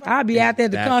motherfucking self. I'll be out there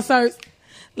at the concerts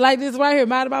like this right here,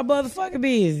 minding my motherfucking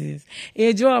business,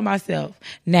 enjoying myself.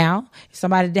 Now, if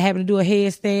somebody happen to do a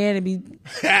headstand and be,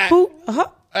 boop,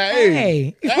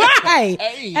 hey, what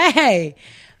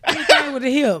you playing with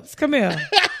the hips? Come here,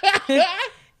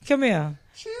 come here.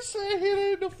 She said hit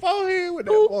her in the forehead with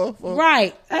that motherfucker.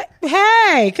 Right.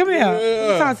 Hey, come here.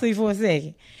 Let me talk to you for a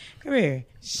second. Come here.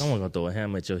 Someone gonna throw a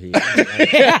hammer at your head.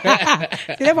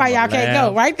 See, that's why y'all can't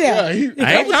go right there. Yeah,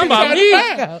 I ain't talking about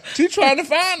me. She trying to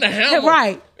find the hammer.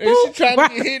 Right. And she trying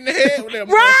to get hit in the head with that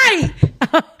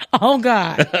Right. Oh,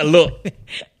 God. Look,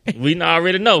 we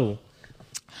already know.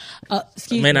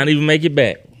 Excuse May me. not even make it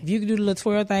back. If you can do the little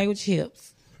twirl thing with your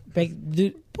hips,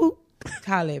 boop,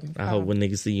 holler at me. I hope when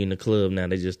niggas see you in the club now,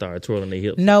 they just start twirling their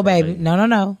hips. No, baby.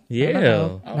 No.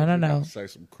 Yeah. No. Say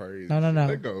some crazy. No.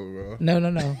 Let go, bro.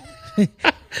 No.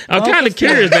 I'm kind of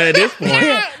curious at this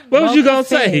point. What was you gonna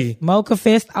say? Mocha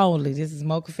Fest only. This is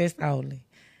Mocha Fest only.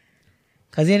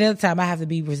 Because any other time I have to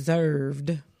be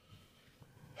reserved.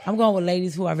 I'm going with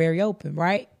ladies who are very open,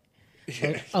 right?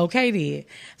 Yeah. Okay, then.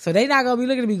 So they not going to be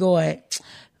looking at me going,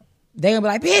 they going to be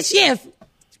like, bitch, yes.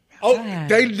 Oh,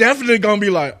 they definitely going to be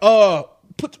like,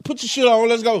 put your shit on,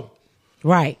 let's go.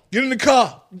 Right. Get in the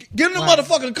car. Get in the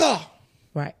motherfucking car.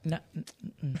 Right. No.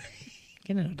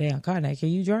 Get in the damn car now. Can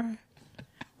you drive?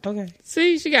 Okay.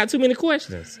 See, she got too many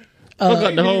questions. Fuck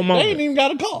up the whole moment. They ain't even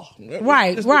got a car.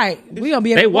 Right. We gonna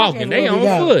be. They walking. They on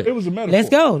foot. It was a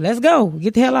metaphor. Let's go.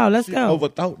 Get the hell out. Let's go.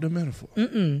 Overthought the metaphor.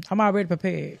 I'm already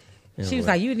prepared. Yeah, She was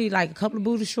like, you need like a couple of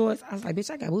booty shorts. I was like,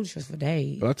 bitch, I got booty shorts for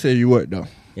days. But I tell you what, though.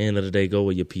 End of the day, go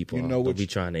where your people You are. know Don't be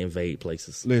trying to invade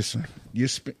places. Listen,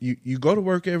 you go to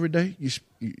work every day. You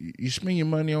spend your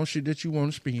money on shit that you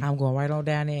want to spend. I'm going right on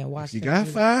down there and watch. You got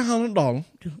 $500.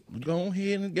 Go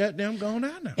ahead and goddamn go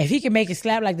down there. If he can make it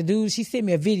slap like the dude, she sent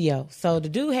me a video. So the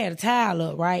dude had a towel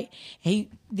up, right? And he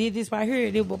did this right here.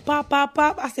 And it would pop, pop,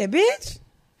 pop. I said, bitch.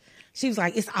 She was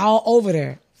like, it's all over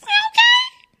there. I said,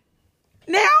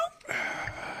 okay. Now,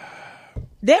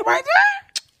 that right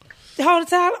there? Hold the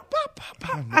towel up. Pop, pop,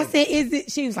 pop. I said, is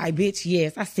it? She was like, bitch,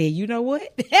 yes. I said, you know what?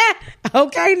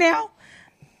 Okay now.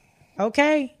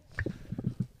 Okay.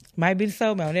 Might be the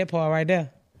soul man on that part right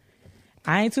there.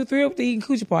 I ain't too thrilled with the eating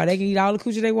coochie part. They can eat all the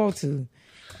coochie they want to.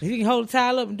 If you can hold the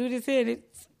towel up and do this here,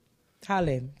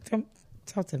 holler at me.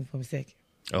 Talk to me for a second.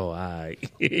 Oh, all right.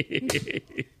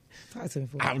 Talk to me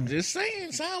for a second. I'm just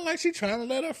saying, sound like she trying to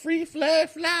let her free flag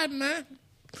fly, man.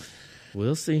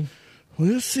 We'll see.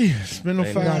 We'll see. It's been a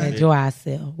We're going to fine. enjoy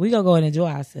ourselves. We're going to go and enjoy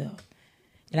ourselves.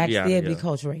 And I can Yeah, still be yeah.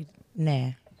 culturated.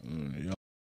 Nah.